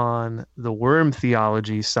on the worm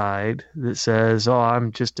theology side that says, oh,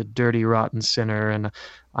 I'm just a dirty, rotten sinner, and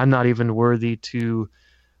I'm not even worthy to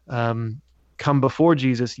come before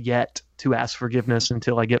Jesus yet to ask forgiveness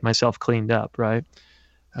until I get myself cleaned up, right?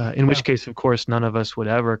 In which case, of course, none of us would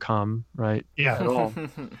ever come, right? Yeah. At all.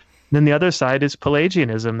 Then the other side is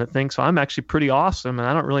Pelagianism that thinks, well, I'm actually pretty awesome and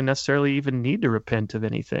I don't really necessarily even need to repent of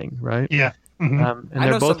anything, right? Yeah. Mm-hmm. And I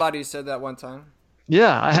know both, somebody who said that one time.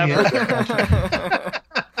 Yeah, I have heard that.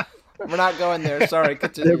 We're not going there. Sorry,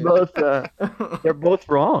 continue. They're both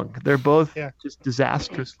wrong. They're both Yeah. just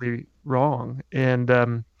disastrously wrong.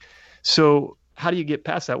 And so how do you get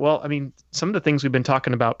past that? Well, I mean, some of the things we've been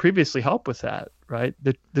talking about previously help with that, right?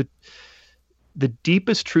 The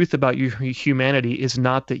deepest truth about your humanity is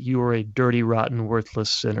not that you are a dirty, rotten, worthless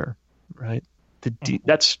sinner, right?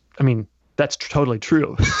 That's totally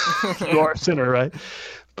true. You are a sinner, right?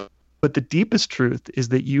 But the deepest truth is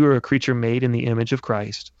that you are a creature made in the image of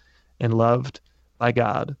Christ and loved by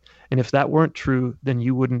God. And if that weren't true, then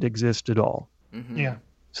you wouldn't exist at all. Mm-hmm. Yeah.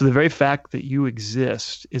 So the very fact that you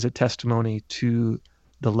exist is a testimony to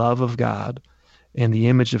the love of God and the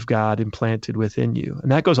image of God implanted within you.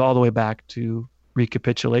 And that goes all the way back to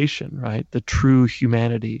recapitulation, right? The true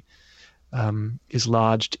humanity is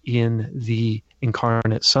lodged in the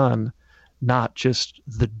incarnate Son, not just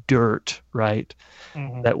the dirt, right,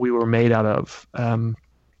 that we were made out of,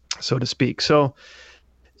 so to speak. So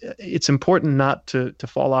it's important not to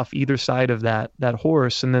fall off either side of that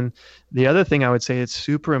horse. And then the other thing I would say it's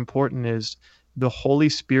super important is the Holy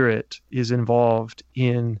Spirit is involved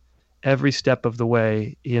in every step of the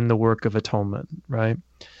way in the work of atonement, right?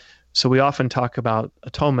 So we often talk about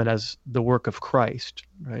atonement as the work of Christ,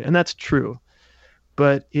 right? And that's true,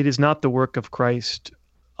 but it is not the work of Christ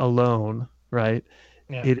alone, right?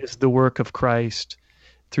 Yeah. It is the work of Christ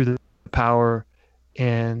through the power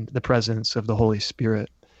and the presence of the Holy Spirit.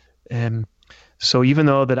 And so even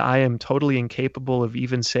though that I am totally incapable of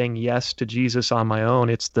even saying yes to Jesus on my own,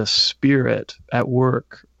 it's the Spirit at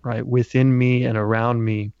work, right, within me and around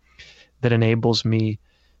me that enables me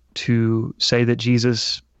to say that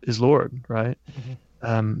Jesus is Lord, right?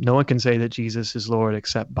 Mm-hmm. No one can say that Jesus is Lord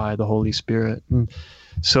except by the Holy Spirit. And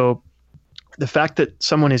so the fact that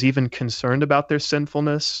someone is even concerned about their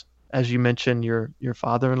sinfulness, as you mentioned, your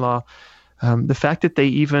father-in-law, the fact that they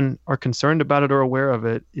even are concerned about it or aware of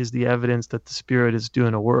it is the evidence that the Spirit is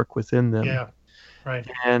doing a work within them. Yeah, right.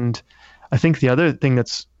 And I think the other thing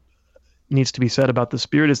that's needs to be said about the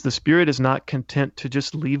Spirit is not content to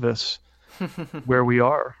just leave us where we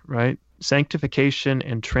are, right? Sanctification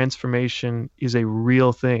and transformation is a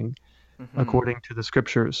real thing, according to the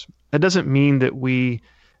Scriptures. That doesn't mean that we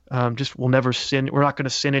just will never sin. We're not going to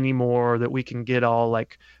sin anymore, or that we can get all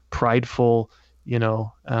like prideful,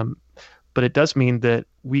 but it does mean that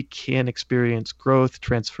we can experience growth,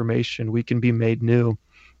 transformation. We can be made new,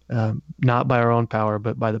 not by our own power,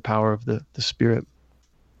 but by the power of the Spirit.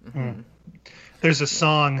 Mm-hmm. There's a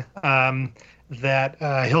song that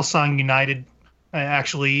Hillsong United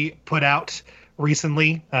actually put out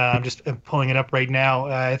recently. I'm just pulling it up right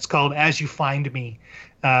now. It's called "As You Find Me,"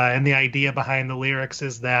 and the idea behind the lyrics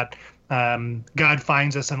is that God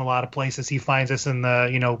finds us in a lot of places. He finds us in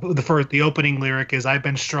the opening lyric is "I've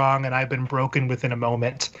been strong and I've been broken within a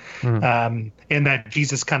moment," and that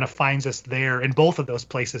Jesus kind of finds us there in both of those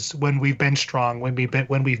places when we've been strong, when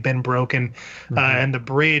we've been broken. And the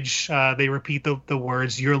bridge, they repeat the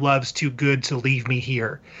words, "Your love's too good to leave me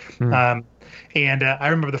here." And I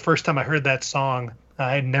remember the first time I heard that song.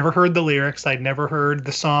 I had never heard the lyrics. I'd never heard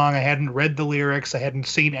the song. I hadn't read the lyrics. I hadn't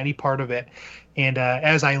seen any part of it. And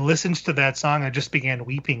as I listened to that song, I just began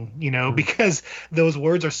weeping, because those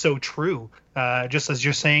words are so true. Just as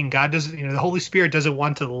you're saying, God doesn't, the Holy Spirit doesn't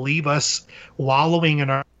want to leave us wallowing in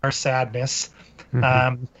our sadness.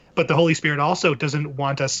 But the Holy Spirit also doesn't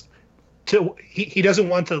want us to, he doesn't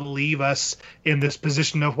want to leave us in this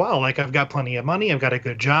position of, wow, like I've got plenty of money, I've got a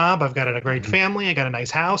good job, I've got a great family, I got a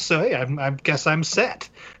nice house, so hey, I guess I'm set.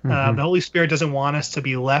 The Holy Spirit doesn't want us to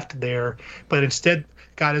be left there, but instead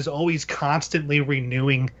God is always constantly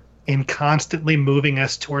renewing and constantly moving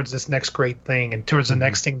us towards this next great thing and towards the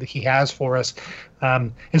next thing that he has for us.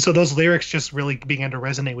 And so those lyrics just really began to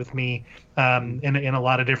resonate with me in a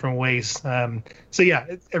lot of different ways. So yeah,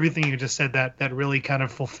 everything you just said, that really kind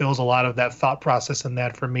of fulfills a lot of that thought process in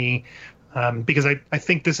that for me. Because I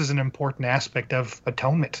think this is an important aspect of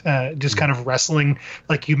atonement, just kind of wrestling,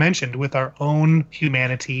 like you mentioned, with our own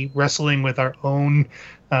humanity, wrestling with our own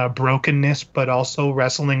brokenness, but also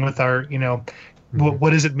wrestling with our, what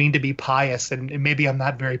does it mean to be pious? And maybe I'm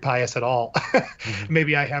not very pious at all.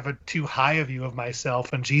 Maybe I have a too high a view of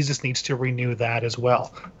myself, and Jesus needs to renew that as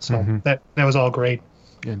well. So that was all great.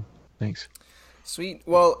 Good. Thanks. Sweet.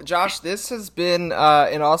 Well, Josh, this has been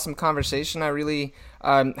an awesome conversation. I really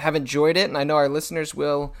have enjoyed it, and I know our listeners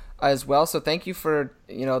will as well. So thank you for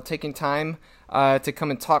taking time to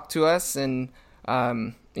come and talk to us. And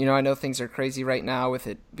I know things are crazy right now with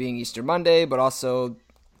it being Easter Monday, but also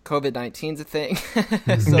COVID-19's a thing.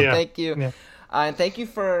 So thank you. Yeah. And thank you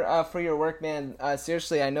for your work, man.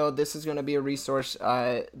 Seriously, I know this is going to be a resource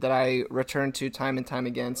that I return to time and time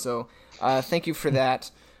again. So thank you for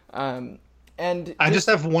that. And I just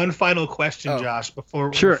have one final question, Josh,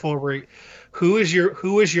 before we, who is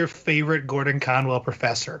your favorite Gordon Conwell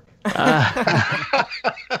professor?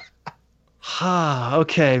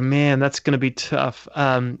 Okay, man, that's going to be tough.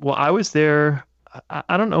 Well, I was there.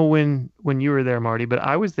 I don't know when you were there, Marty, but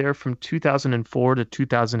I was there from 2004 to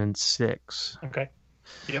 2006. Okay.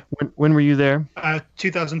 Yep. When were you there?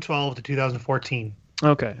 2012 to 2014.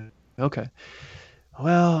 Okay.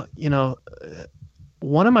 Well,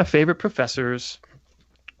 one of my favorite professors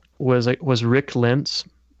was Rick Lentz.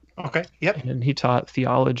 Okay. Yep. And he taught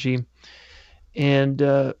theology. And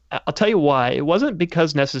I'll tell you why. It wasn't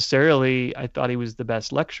because necessarily I thought he was the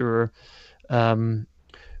best lecturer,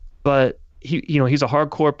 but he's a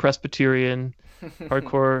hardcore Presbyterian,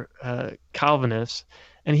 hardcore Calvinist,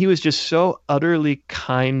 and he was just so utterly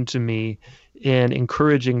kind to me and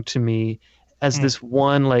encouraging to me as this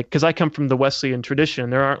one, because I come from the Wesleyan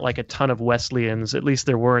tradition. There aren't a ton of Wesleyans, at least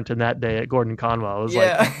there weren't in that day at Gordon Conwell. It was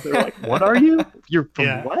they're like, what are you? You're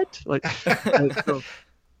from what?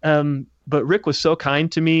 But Rick was so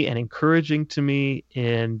kind to me and encouraging to me,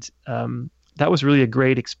 and that was really a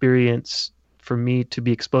great experience for me to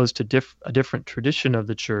be exposed to a different tradition of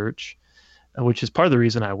the church, which is part of the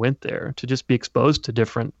reason I went there, to just be exposed to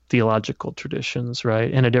different theological traditions,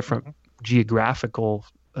 right, and a different geographical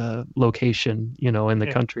location, in the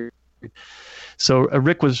country. So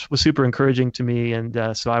Rick was super encouraging to me,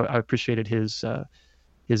 and so I appreciated his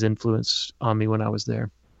influence on me when I was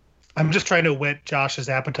there. I'm just trying to whet Josh's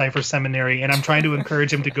appetite for seminary, and I'm trying to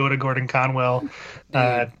encourage him to go to Gordon Conwell.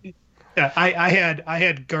 I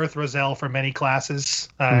had Garth Roselle for many classes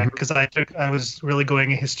because I was really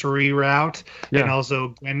going a history route, and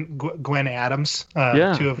also Gwen Adams,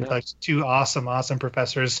 two awesome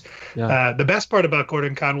professors. The best part about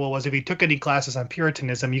Gordon Conwell was if you took any classes on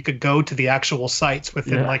Puritanism, you could go to the actual sites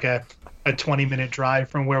within a 20-minute drive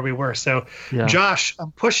from where we were. So, Josh,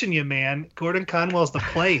 I'm pushing you, man. Gordon Conwell's the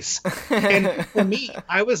place. And for me,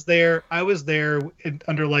 I was there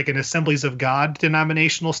under an Assemblies of God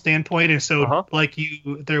denominational standpoint, and so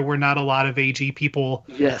there were not a lot of AG people,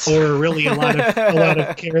 or really a lot of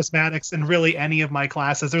charismatics in really any of my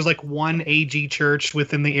classes. There's one AG church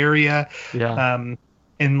within the area.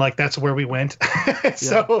 And that's where we went.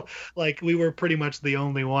 So we were pretty much the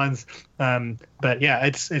only ones. But yeah,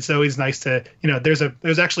 it's always nice to,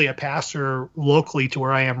 there's actually a pastor locally to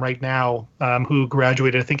where I am right now, who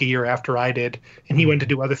graduated, I think, a year after I did, and he went to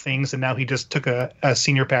do other things. And now he just took a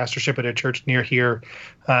senior pastorship at a church near here.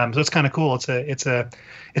 So it's kind of cool. It's a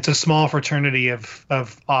small fraternity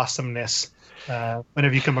of awesomeness.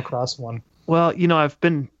 Whenever you come across one. Well, I've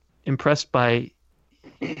been impressed by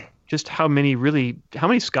just how many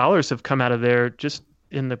scholars have come out of there just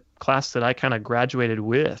in the class that I kind of graduated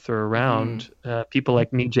with or around. People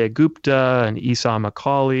like Nijay Gupta and Esau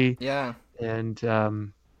Macaulay, and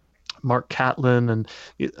Mark Catlin, and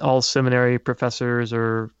all seminary professors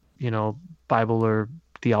or Bible or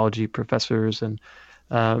theology professors, and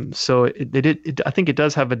so I think it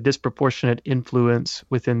does have a disproportionate influence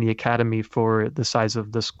within the academy for the size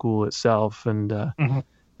of the school itself, and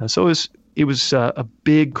so it was a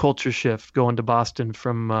big culture shift going to Boston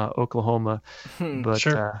from Oklahoma, but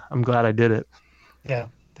I'm glad I did it. Yeah,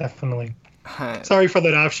 definitely. Sorry for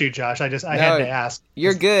that offshoot, Josh. I had to ask.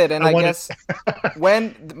 You're good, and I guess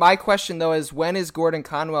my question though is, when is Gordon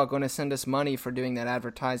Conwell going to send us money for doing that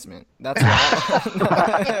advertisement? That's what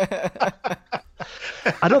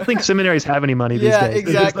I don't think seminaries have any money these days.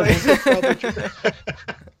 Exactly.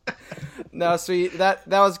 No, sweet. That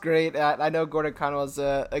was great. I know Gordon Conwell's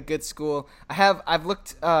a good school. I've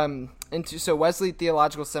looked into Wesley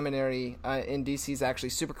Theological Seminary in DC is actually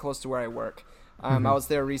super close to where I work. I was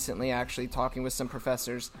there recently, actually talking with some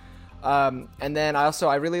professors, and then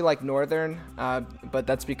I really like Northern, but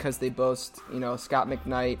that's because they boast Scott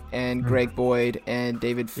McKnight and Greg Boyd and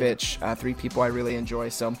David Fitch, three people I really enjoy.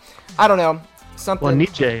 So I don't know. Something. Well,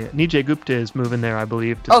 Nijay Gupta is moving there, I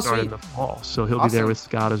believe, to start in the fall. So he'll be there with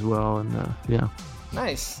Scott as well, and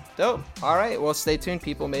Nice, dope. All right, well, stay tuned,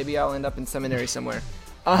 people. Maybe I'll end up in seminary somewhere.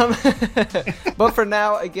 But for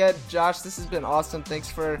now, again, Josh, this has been awesome. Thanks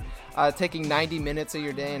for taking 90 minutes of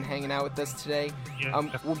your day and hanging out with us today.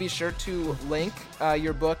 We'll be sure to link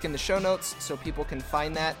your book in the show notes so people can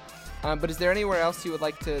find that. But is there anywhere else you would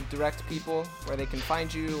like to direct people where they can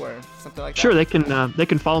find you or something like that? Sure, they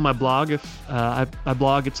can follow my blog. If I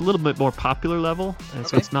blog, it's a little bit more popular level, and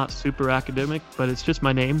so it's not super academic, but it's just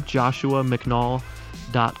my name,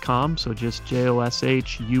 JoshuaMcNall.com. So just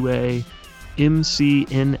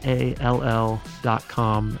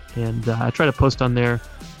JoshuaMcNall.com, and I try to post on there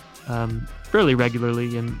fairly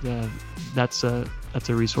regularly, and that's a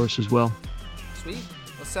resource as well. Sweet.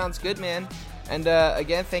 Well, sounds good, man. And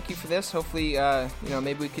again, thank you for this. Hopefully,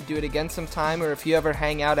 maybe we could do it again sometime, or if you ever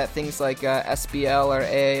hang out at things like SBL or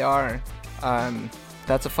AAR,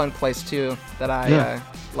 that's a fun place too that I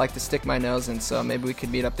like to stick my nose in. So maybe we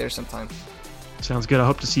could meet up there sometime. Sounds good. I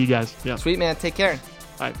hope to see you guys. Yeah. Sweet, man. Take care.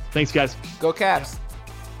 All right. Thanks, guys. Go Caps.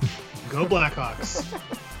 Go Blackhawks.